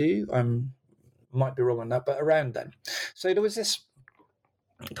 1762. I might be wrong on that, but around then. So there was this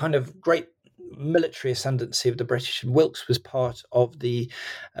kind of great military ascendancy of the British, and Wilkes was part of the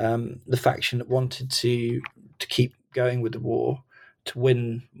faction that wanted to keep going with the war, to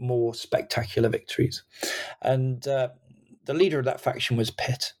win more spectacular victories. And the leader of that faction was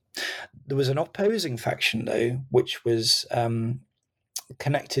Pitt. There was an opposing faction, though, which was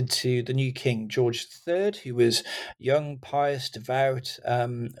connected to the new king, George III, who was young, pious, devout, a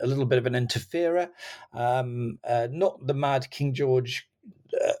little bit of an interferer, not the mad King George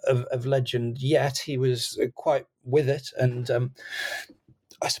of legend yet. He was quite with it, and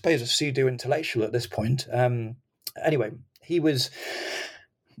I suppose a pseudo-intellectual at this point. Anyway, he was,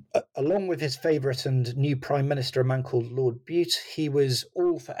 along with his favourite and new Prime Minister, a man called Lord Bute, he was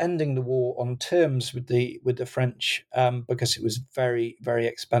all for ending the war on terms with the French, because it was very, very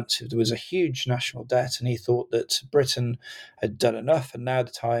expensive. There was a huge national debt, and he thought that Britain had done enough, and now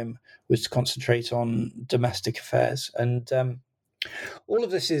the time was to concentrate on domestic affairs. And all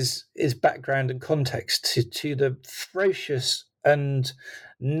of this is background and context to the ferocious and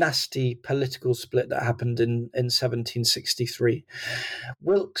nasty political split that happened in 1763.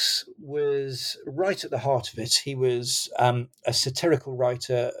 Wilkes was right at the heart of it. He was a satirical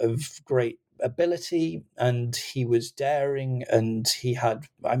writer of great ability, and he was daring, and he had,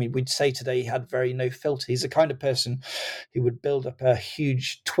 we'd say today he had very no filter. He's the kind of person who would build up a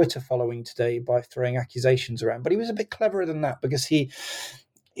huge Twitter following today by throwing accusations around. But he was a bit cleverer than that, because he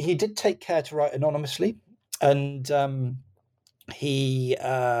did take care to write anonymously, and he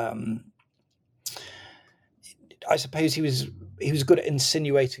I suppose he was good at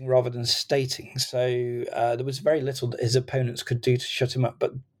insinuating rather than stating. So there was very little that his opponents could do to shut him up.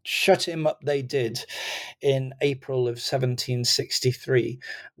 But shut him up they did in April of 1763,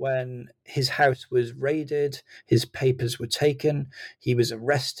 when his house was raided, his papers were taken, he was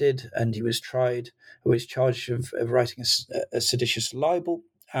arrested, and he was tried. He was charged of writing a seditious libel,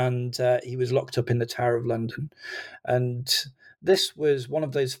 and he was locked up in the Tower of London. And this was one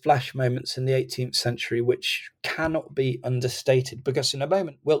of those flash moments in the 18th century which cannot be understated, because in a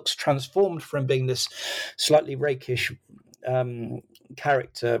moment Wilkes transformed from being this slightly rakish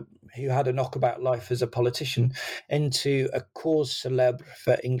character who had a knockabout life as a politician into a cause célèbre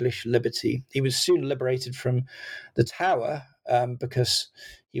for English liberty. He was soon liberated from the Tower because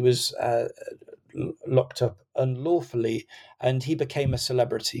he was locked up unlawfully, and he became a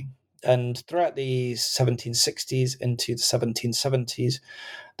celebrity. And throughout the 1760s into the 1770s,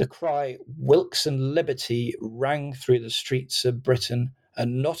 the cry "Wilkes and Liberty" rang through the streets of Britain,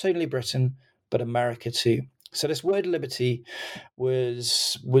 and not only Britain, but America too. So this word liberty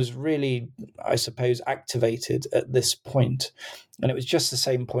was really, I suppose, activated at this point. And it was just the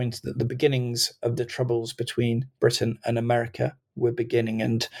same point that the beginnings of the troubles between Britain and America were beginning.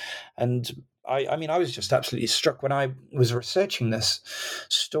 And I mean, I was just absolutely struck when I was researching this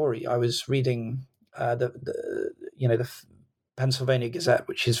story. I was reading the Pennsylvania Gazette,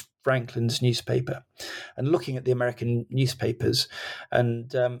 which is Franklin's newspaper, and looking at the American newspapers,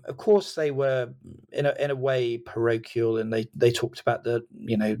 and of course they were in a way parochial, and they talked about the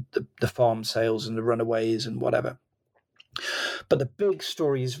farm sales and the runaways and whatever. But the big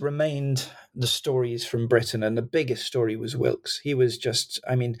stories remained the stories from Britain, and the biggest story was Wilkes. He was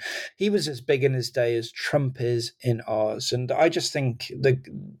he was as big in his day as Trump is in ours, and I just think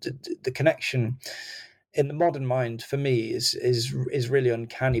the connection in the modern mind for me is really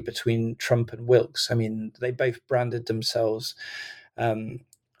uncanny between Trump and Wilkes. I mean, they both branded themselves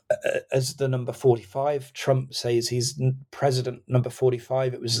as the number 45. Trump says he's president number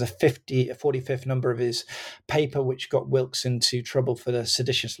 45. It was the 45th number of his paper which got Wilkes into trouble for the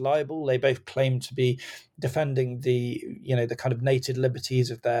seditious libel. They both claim to be defending the kind of native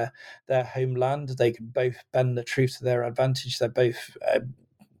liberties of their homeland. They can both bend the truth to their advantage. They're both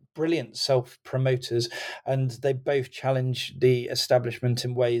brilliant self-promoters, and they both challenge the establishment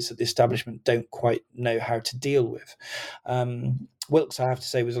in ways that the establishment don't quite know how to deal with. Wilkes, I have to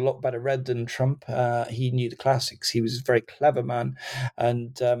say, was a lot better read than Trump. He knew the classics. He was a very clever man,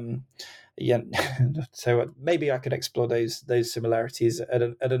 and so maybe I could explore those similarities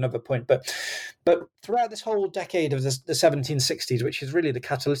at another point. But throughout this whole decade of the 1760s, which is really the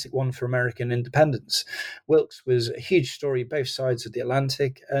catalytic one for American independence, Wilkes was a huge story both sides of the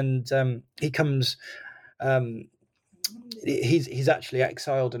Atlantic, and he comes. He's actually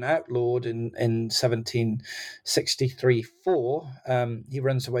exiled and outlawed in 1763-4. He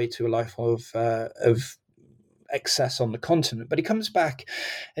runs away to a life of excess on the continent, but he comes back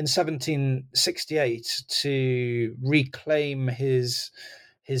in 1768 to reclaim his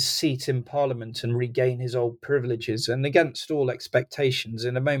seat in Parliament and regain his old privileges. And against all expectations,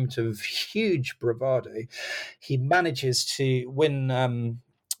 in a moment of huge bravado, he manages to win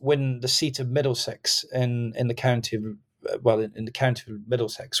the seat of Middlesex in the county of in the county of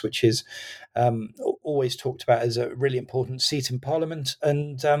Middlesex, which is always talked about as a really important seat in Parliament.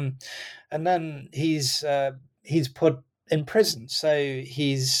 And then he's put in prison, so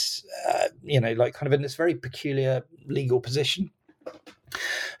he's kind of in this very peculiar legal position.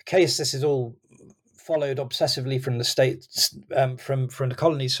 Case this is all followed obsessively from the states, from the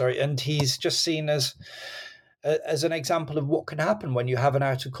colonies, and he's just seen as an example of what can happen when you have an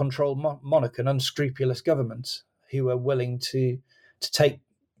out of control monarch, an unscrupulous government who are willing to take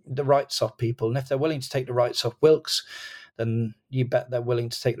the rights off people. And if they're willing to take the rights off Wilkes, then you bet they're willing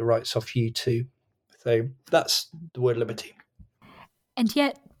to take the rights off you too. So that's the word liberty. And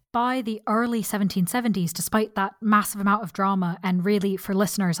yet, by the early 1770s, despite that massive amount of drama, and really for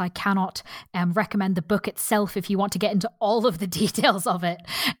listeners, I cannot recommend the book itself if you want to get into all of the details of it,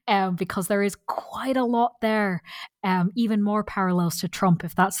 because there is quite a lot there, even more parallels to Trump,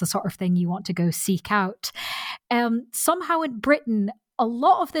 if that's the sort of thing you want to go seek out. Somehow in Britain, a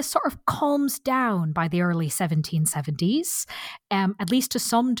lot of this sort of calms down by the early 1770s, at least to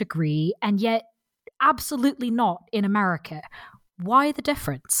some degree, and yet absolutely not in America. Why the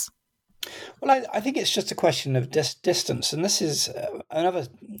difference? Well, I think it's just a question of distance. And this is another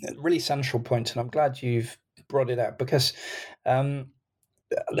really central point, and I'm glad you've brought it out, because the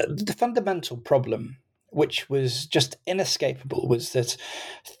fundamental problem, which was just inescapable, was that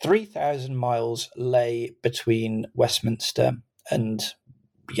 3,000 miles lay between Westminster and,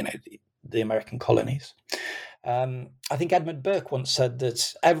 the American colonies. I think Edmund Burke once said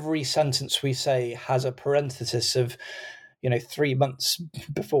that every sentence we say has a parenthesis of, 3 months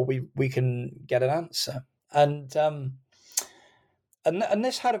before we can get an answer. And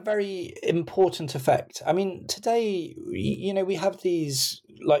this had a very important effect. I mean, today, we have these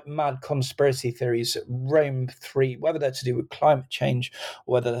like mad conspiracy theories that roam through, whether they're to do with climate change,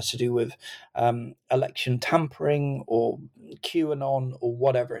 or whether they're to do with election tampering or QAnon or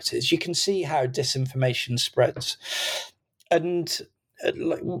whatever it is. You can see how disinformation spreads. And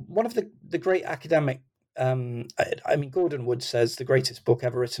like one of the great academic, Gordon Wood says the greatest book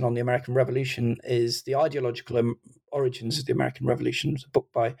ever written on the American Revolution is The Ideological Origins of the American Revolution. It's a book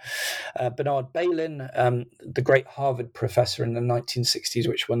by Bernard Bailyn, the great Harvard professor in the 1960s,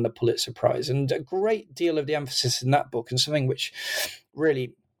 which won the Pulitzer Prize. And a great deal of the emphasis in that book, and something which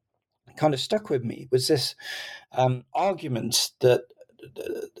really kind of stuck with me, was this argument that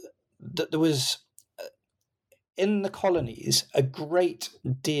there was in the colonies a great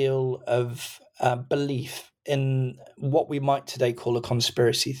deal of belief in what we might today call a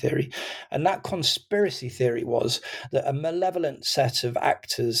conspiracy theory. And that conspiracy theory was that a malevolent set of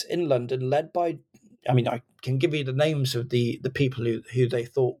actors in London, led by, I can give you the names of the people who they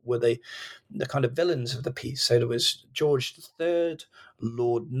thought were the kind of villains of the piece. So there was George III,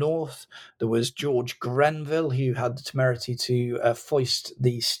 Lord North, there was George Grenville, who had the temerity to foist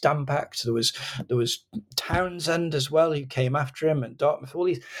the Stamp Act. There was Townsend as well, who came after him, and Dartmouth. All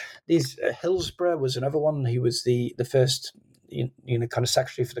these Hillsborough was another one, who was the first kind of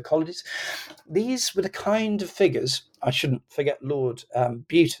secretary for the colonies. These were the kind of figures. I shouldn't forget Lord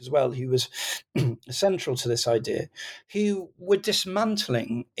Bute as well, who was central to this idea, who were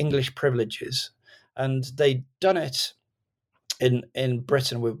dismantling English privileges, and they'd done it in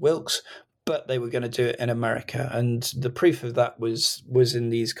Britain with Wilkes, but they were going to do it in America. And the proof of that was in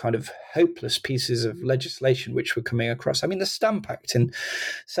these kind of hopeless pieces of legislation which were coming across. I mean, the Stamp Act in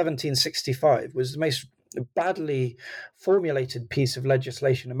 1765 was the most badly formulated piece of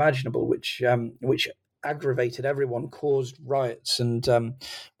legislation imaginable, which aggravated everyone, caused riots, and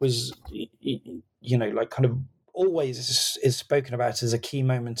was kind of always is spoken about as a key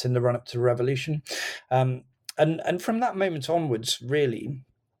moment in the run up to the revolution. And from that moment onwards, really,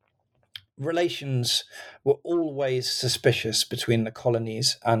 relations were always suspicious between the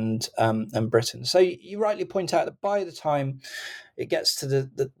colonies and Britain. So you rightly point out that by the time it gets to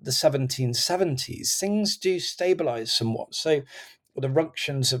the 1770s, things do stabilise somewhat. So the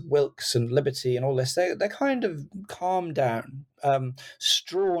ructions of Wilkes and Liberty and all this, they're kind of calmed down.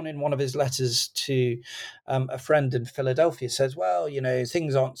 Strawn, in one of his letters to a friend in Philadelphia, says, well,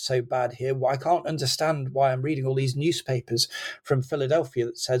 things aren't so bad here. Well, I can't understand why I'm reading all these newspapers from Philadelphia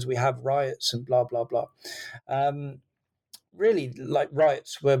that says we have riots and blah, blah, blah. Really, like,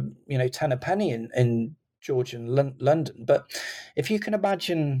 riots were, 10 a penny in Georgian London. But if you can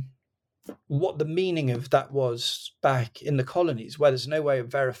imagine what the meaning of that was back in the colonies, where there's no way of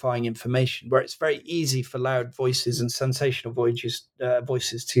verifying information, where it's very easy for loud voices and sensational voices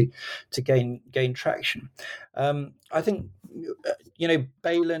to gain traction. I think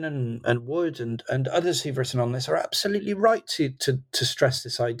Bailyn and Wood and others who've written on this are absolutely right to stress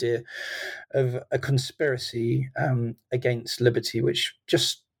this idea of a conspiracy against liberty, which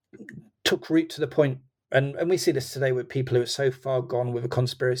just took root to the point. And we see this today with people who are so far gone with a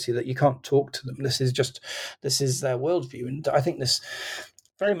conspiracy that you can't talk to them. This is their worldview. And I think this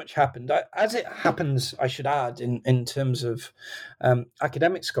very much happened. As it happens, I should add, in terms of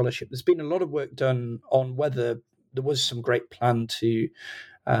academic scholarship, there's been a lot of work done on whether there was some great plan to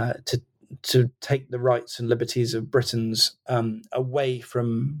take the rights and liberties of Britons away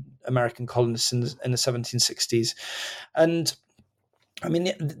from American colonists in the 1760s. And I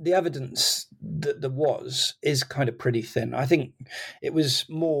mean, the evidence that there is kind of pretty thin. I think it was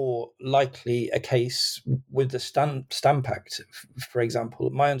more likely a case with the Stamp Act, for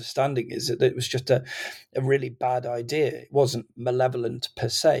example. My understanding is that it was just a really bad idea. It wasn't malevolent per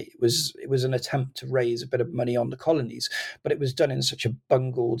se. It was an attempt to raise a bit of money on the colonies, but it was done in such a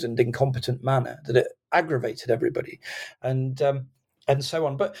bungled and incompetent manner that it aggravated everybody, and so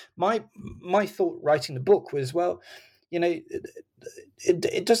on. But my thought writing the book was, well,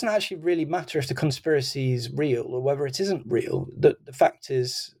 it doesn't actually really matter if the conspiracy is real or whether it isn't real. The fact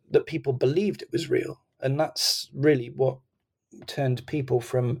is that people believed it was real, and that's really what turned people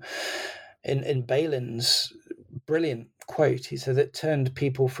from, in Bailyn's brilliant quote, he said it turned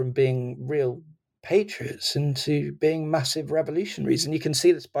people from being real patriots into being massive revolutionaries. And you can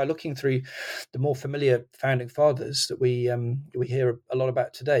see this by looking through the more familiar founding fathers that we hear a lot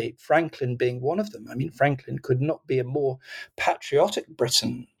about today, Franklin being one of them. I mean, Franklin could not be a more patriotic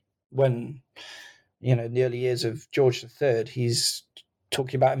Briton when in the early years of George III, he's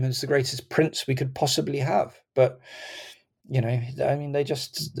talking about him as the greatest prince we could possibly have. But,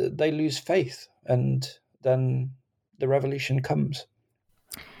 they lose faith, and then the revolution comes.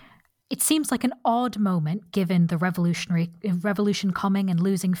 It seems like an odd moment given the revolution coming and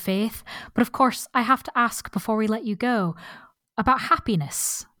losing faith. But of course, I have to ask before we let you go about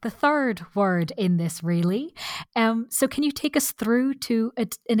happiness, the third word in this, really. So can you take us through to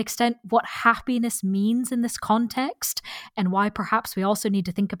an extent what happiness means in this context, and why perhaps we also need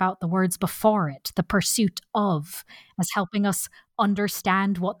to think about the words before it, the pursuit of, as helping us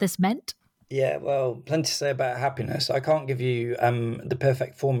understand what this meant? Yeah, well, plenty to say about happiness. I can't give you the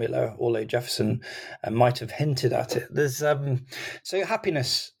perfect formula, although Jefferson might have hinted at it. There's so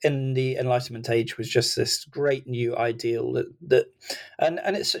happiness in the Enlightenment age was just this great new ideal that and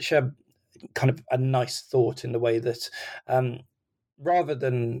it's such a kind of a nice thought in the way that rather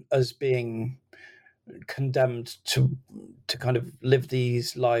than us being condemned to kind of live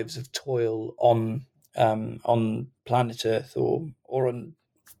these lives of toil on planet Earth or on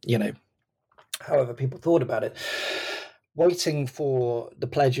however people thought about it, waiting for the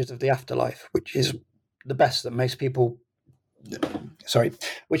pleasures of the afterlife, which is the best that most people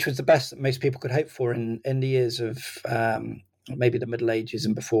which was the best that most people could hope for in the years of maybe the Middle Ages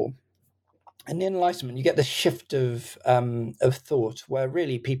and before. In the Enlightenment, you get this shift of thought where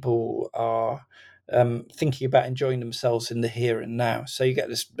really people are thinking about enjoying themselves in the here and now. So you get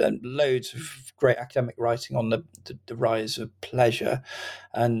this loads of great academic writing on the rise of pleasure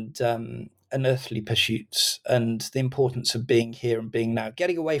and earthly pursuits and the importance of being here and being now,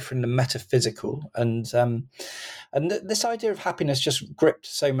 getting away from the metaphysical. And this idea of happiness just gripped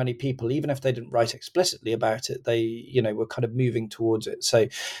so many people, even if they didn't write explicitly about it. They, were kind of moving towards it. So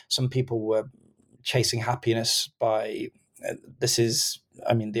some people were chasing happiness by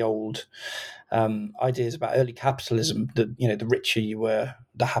the old ideas about early capitalism, that the richer you were,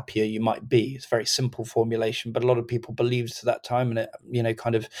 the happier you might be. It's a very simple formulation, but a lot of people believed at that time, and it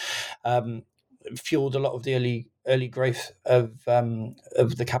kind of fueled a lot of the early growth of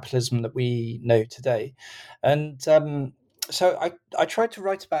the capitalism that we know today. And so I tried to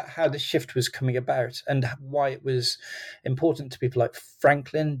write about how this shift was coming about and why it was important to people like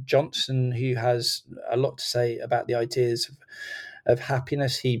Franklin Johnson, who has a lot to say about the ideas of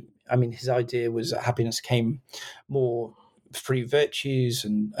happiness. His idea was that happiness came more through virtues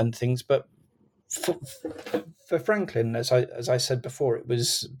and things, but for Franklin, as I said before, it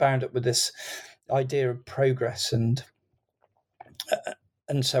was bound up with this idea of progress and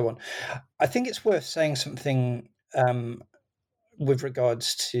so on. I think it's worth saying something with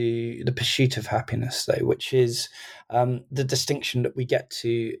regards to the pursuit of happiness, though, which is the distinction that we get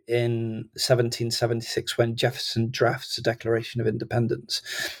to in 1776 when Jefferson drafts the Declaration of Independence.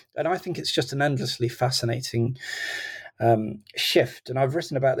 And I think it's just an endlessly fascinating shift. And I've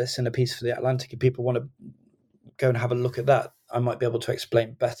written about this in a piece for The Atlantic. If people want to go and have a look at that, I might be able to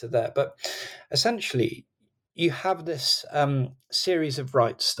explain better there. But essentially, you have this series of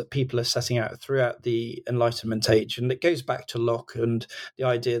rights that people are setting out throughout the Enlightenment age, and it goes back to Locke and the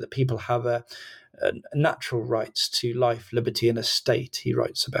idea that people have a natural rights to life, liberty, and estate, he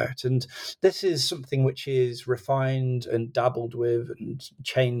writes about. And this is something which is refined and dabbled with and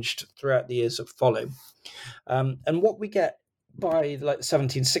changed throughout the years that follow. And what we get by the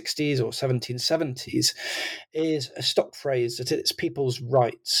 1760s or 1770s is a stock phrase that it's people's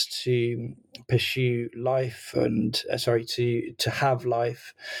rights to pursue life and to have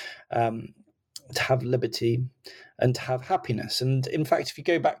life, to have liberty, and to have happiness. And in fact, if you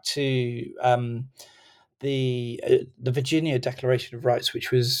go back to the Virginia Declaration of Rights, which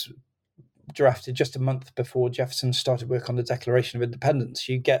was drafted just a month before Jefferson started work on the Declaration of Independence,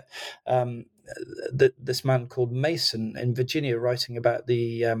 you get this man called Mason in Virginia writing about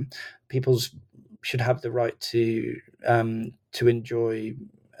the people's should have the right to enjoy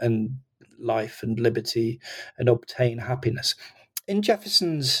and life and liberty and obtain happiness. In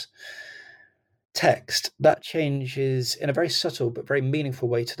Jefferson's text, that changes in a very subtle but very meaningful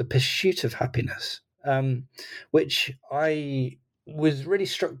way to the pursuit of happiness, which I was really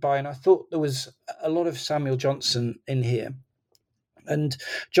struck by, and I thought there was a lot of Samuel Johnson in here. And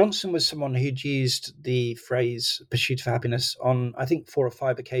Johnson was someone who'd used the phrase pursuit of happiness on, I think, 4 or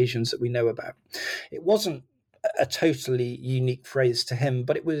 5 occasions that we know about. It wasn't a totally unique phrase to him,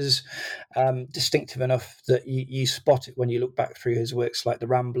 but it was distinctive enough that you spot it when you look back through his works like The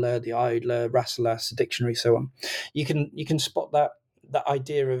Rambler, The Idler, Rasselas, the Dictionary, so on. You can spot that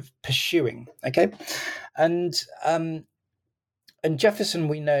idea of pursuing, okay? And And Jefferson,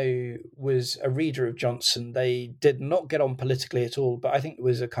 we know, was a reader of Johnson. They did not get on politically at all, but I think there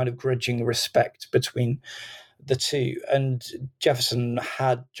was a kind of grudging respect between the two. And Jefferson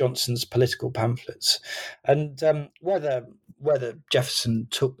had Johnson's political pamphlets. And whether Jefferson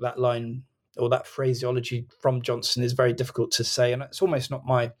took that line or that phraseology from Johnson is very difficult to say, and it's almost not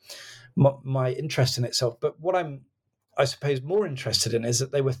my interest in itself. But what I suppose, more interested in is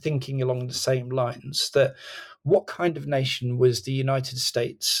that they were thinking along the same lines, that what kind of nation was the United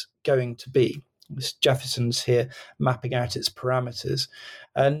States going to be? Jefferson's here mapping out its parameters.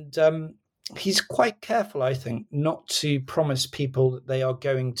 And he's quite careful, I think, not to promise people that they are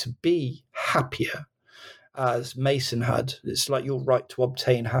going to be happier, as Mason had. It's like your right to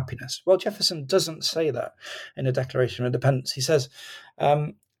obtain happiness. Well, Jefferson doesn't say that in the Declaration of Independence. He says,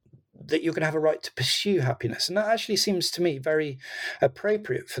 that you're going to have a right to pursue happiness. And that actually seems to me very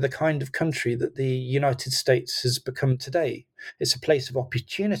appropriate for the kind of country that the United States has become today. It's a place of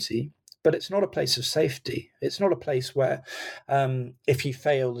opportunity, but it's not a place of safety. It's not a place where if you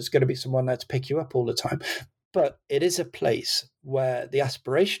fail, there's going to be someone there to pick you up all the time. But it is a place where the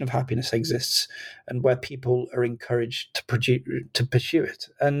aspiration of happiness exists and where people are encouraged to pursue it.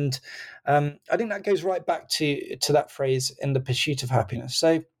 And I think that goes right back to that phrase, in the pursuit of happiness.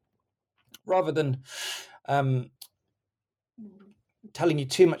 So rather than telling you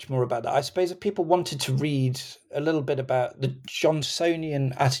too much more about that, I suppose if people wanted to read a little bit about the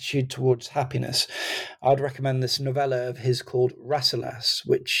Johnsonian attitude towards happiness, I'd recommend this novella of his called Rasselas,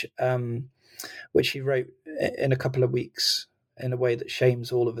 which he wrote in a couple of weeks in a way that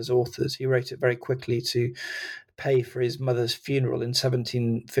shames all of his authors. He wrote it very quickly to pay for his mother's funeral in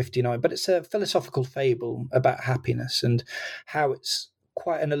 1759, but it's a philosophical fable about happiness and how it's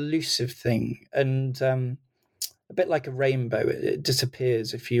quite an elusive thing, and a bit like a rainbow, it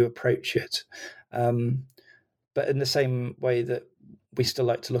disappears if you approach it, but in the same way that we still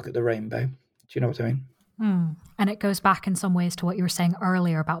like to look at the rainbow. Do you know what I mean? And it goes back in some ways to what you were saying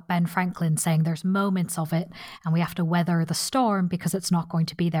earlier about Ben Franklin saying there's moments of it and we have to weather the storm because it's not going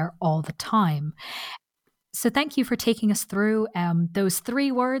to be there all the time. So thank you for taking us through those 3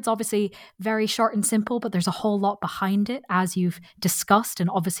 words, obviously very short and simple, but there's a whole lot behind it, as you've discussed. And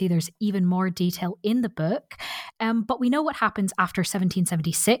obviously there's even more detail in the book. But we know what happens after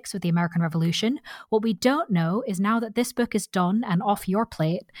 1776 with the American Revolution. What we don't know is, now that this book is done and off your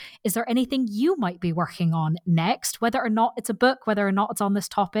plate, is there anything you might be working on next, whether or not it's a book, whether or not it's on this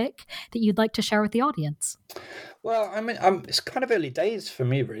topic, that you'd like to share with the audience? Well, I mean, it's kind of early days for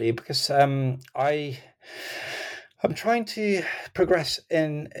me, really, because I'm trying to progress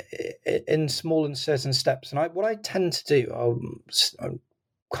in small and certain steps, and what I tend to do, I'll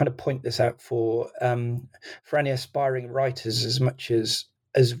kind of point this out for any aspiring writers as much as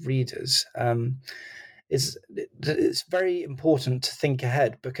readers, is that it's very important to think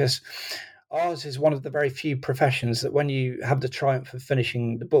ahead, because ours is one of the very few professions that when you have the triumph of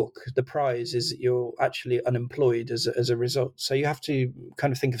finishing the book, the prize is that you're actually unemployed as a result. So you have to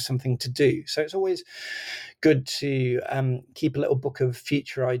kind of think of something to do. So it's always good to keep a little book of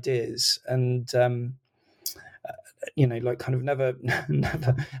future ideas and, like kind of never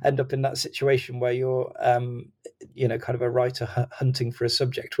end up in that situation where you're, kind of a writer hunting for a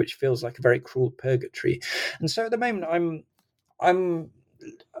subject, which feels like a very cruel purgatory. And so at the moment, I'm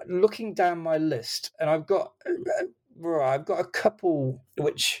looking down my list, and I've got a couple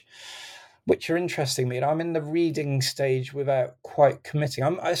which are interesting me, and I'm in the reading stage without quite committing.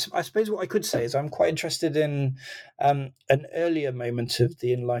 I suppose what I could say is I'm quite interested in an earlier moment of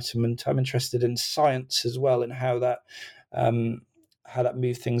the Enlightenment. I'm interested in science as well, and how that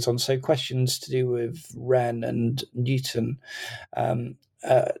moved things on. So questions to do with Wren and Newton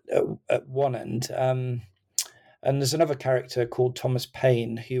at one end. And there's another character called Thomas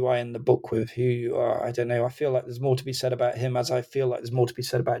Paine, who I end the book with, who, I don't know, I feel like there's more to be said about him, as I feel like there's more to be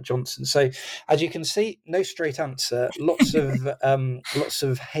said about Johnson. So, as you can see, no straight answer, lots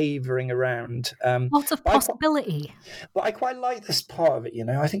of havering around. Lots of possibility. But I quite like this part of it,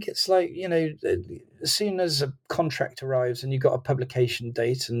 I think it's like, as soon as a contract arrives and you've got a publication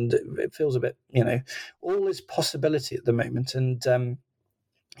date, and it feels a bit, all is possibility at the moment. And,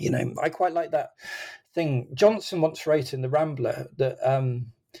 I quite like that thing. Johnson once wrote in The Rambler that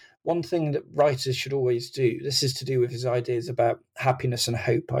one thing that writers should always do, this is to do with his ideas about happiness and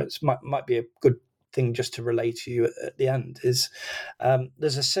hope, it might be a good thing just to relate to you at the end, is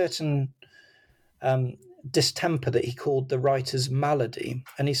there's a certain distemper that he called the writer's malady.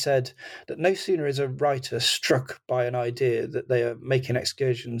 And he said that no sooner is a writer struck by an idea that they are making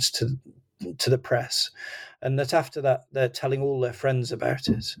excursions to the press, and that after that they're telling all their friends about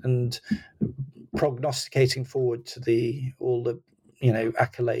it, and prognosticating forward to all the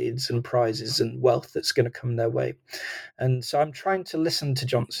accolades and prizes and wealth that's going to come their way. And so I'm trying to listen to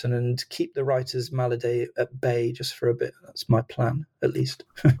Johnson and keep the writer's malady at bay just for a bit. That's my plan, at least.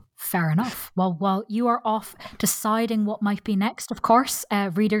 Fair enough. Well, while you are off deciding what might be next, of course,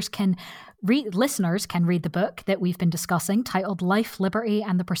 listeners can read the book that we've been discussing, titled Life, Liberty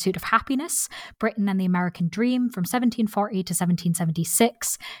and the Pursuit of Happiness, Britain and the American Dream from 1740 to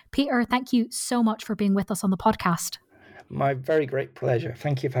 1776. Peter, thank you so much for being with us on the podcast. My very great pleasure.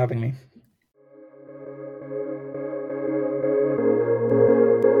 Thank you for having me.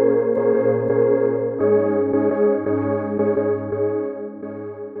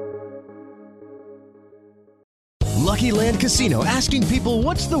 Lucky Land Casino, asking people,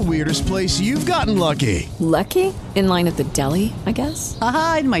 what's the weirdest place you've gotten lucky? Lucky? In line at the deli, I guess?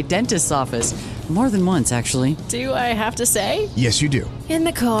 Aha, in my dentist's office. More than once, actually. Do I have to say? Yes, you do. In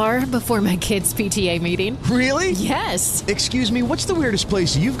the car before my kids' PTA meeting. Really? Yes. Excuse me, what's the weirdest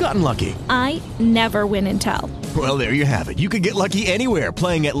place you've gotten lucky? I never win and tell. Well, there you have it. You can get lucky anywhere,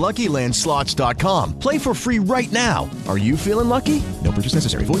 playing at LuckyLandSlots.com. Play for free right now. Are you feeling lucky? No purchase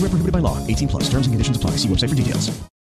necessary. Void where prohibited by law. 18+. Terms and conditions apply. See website for details.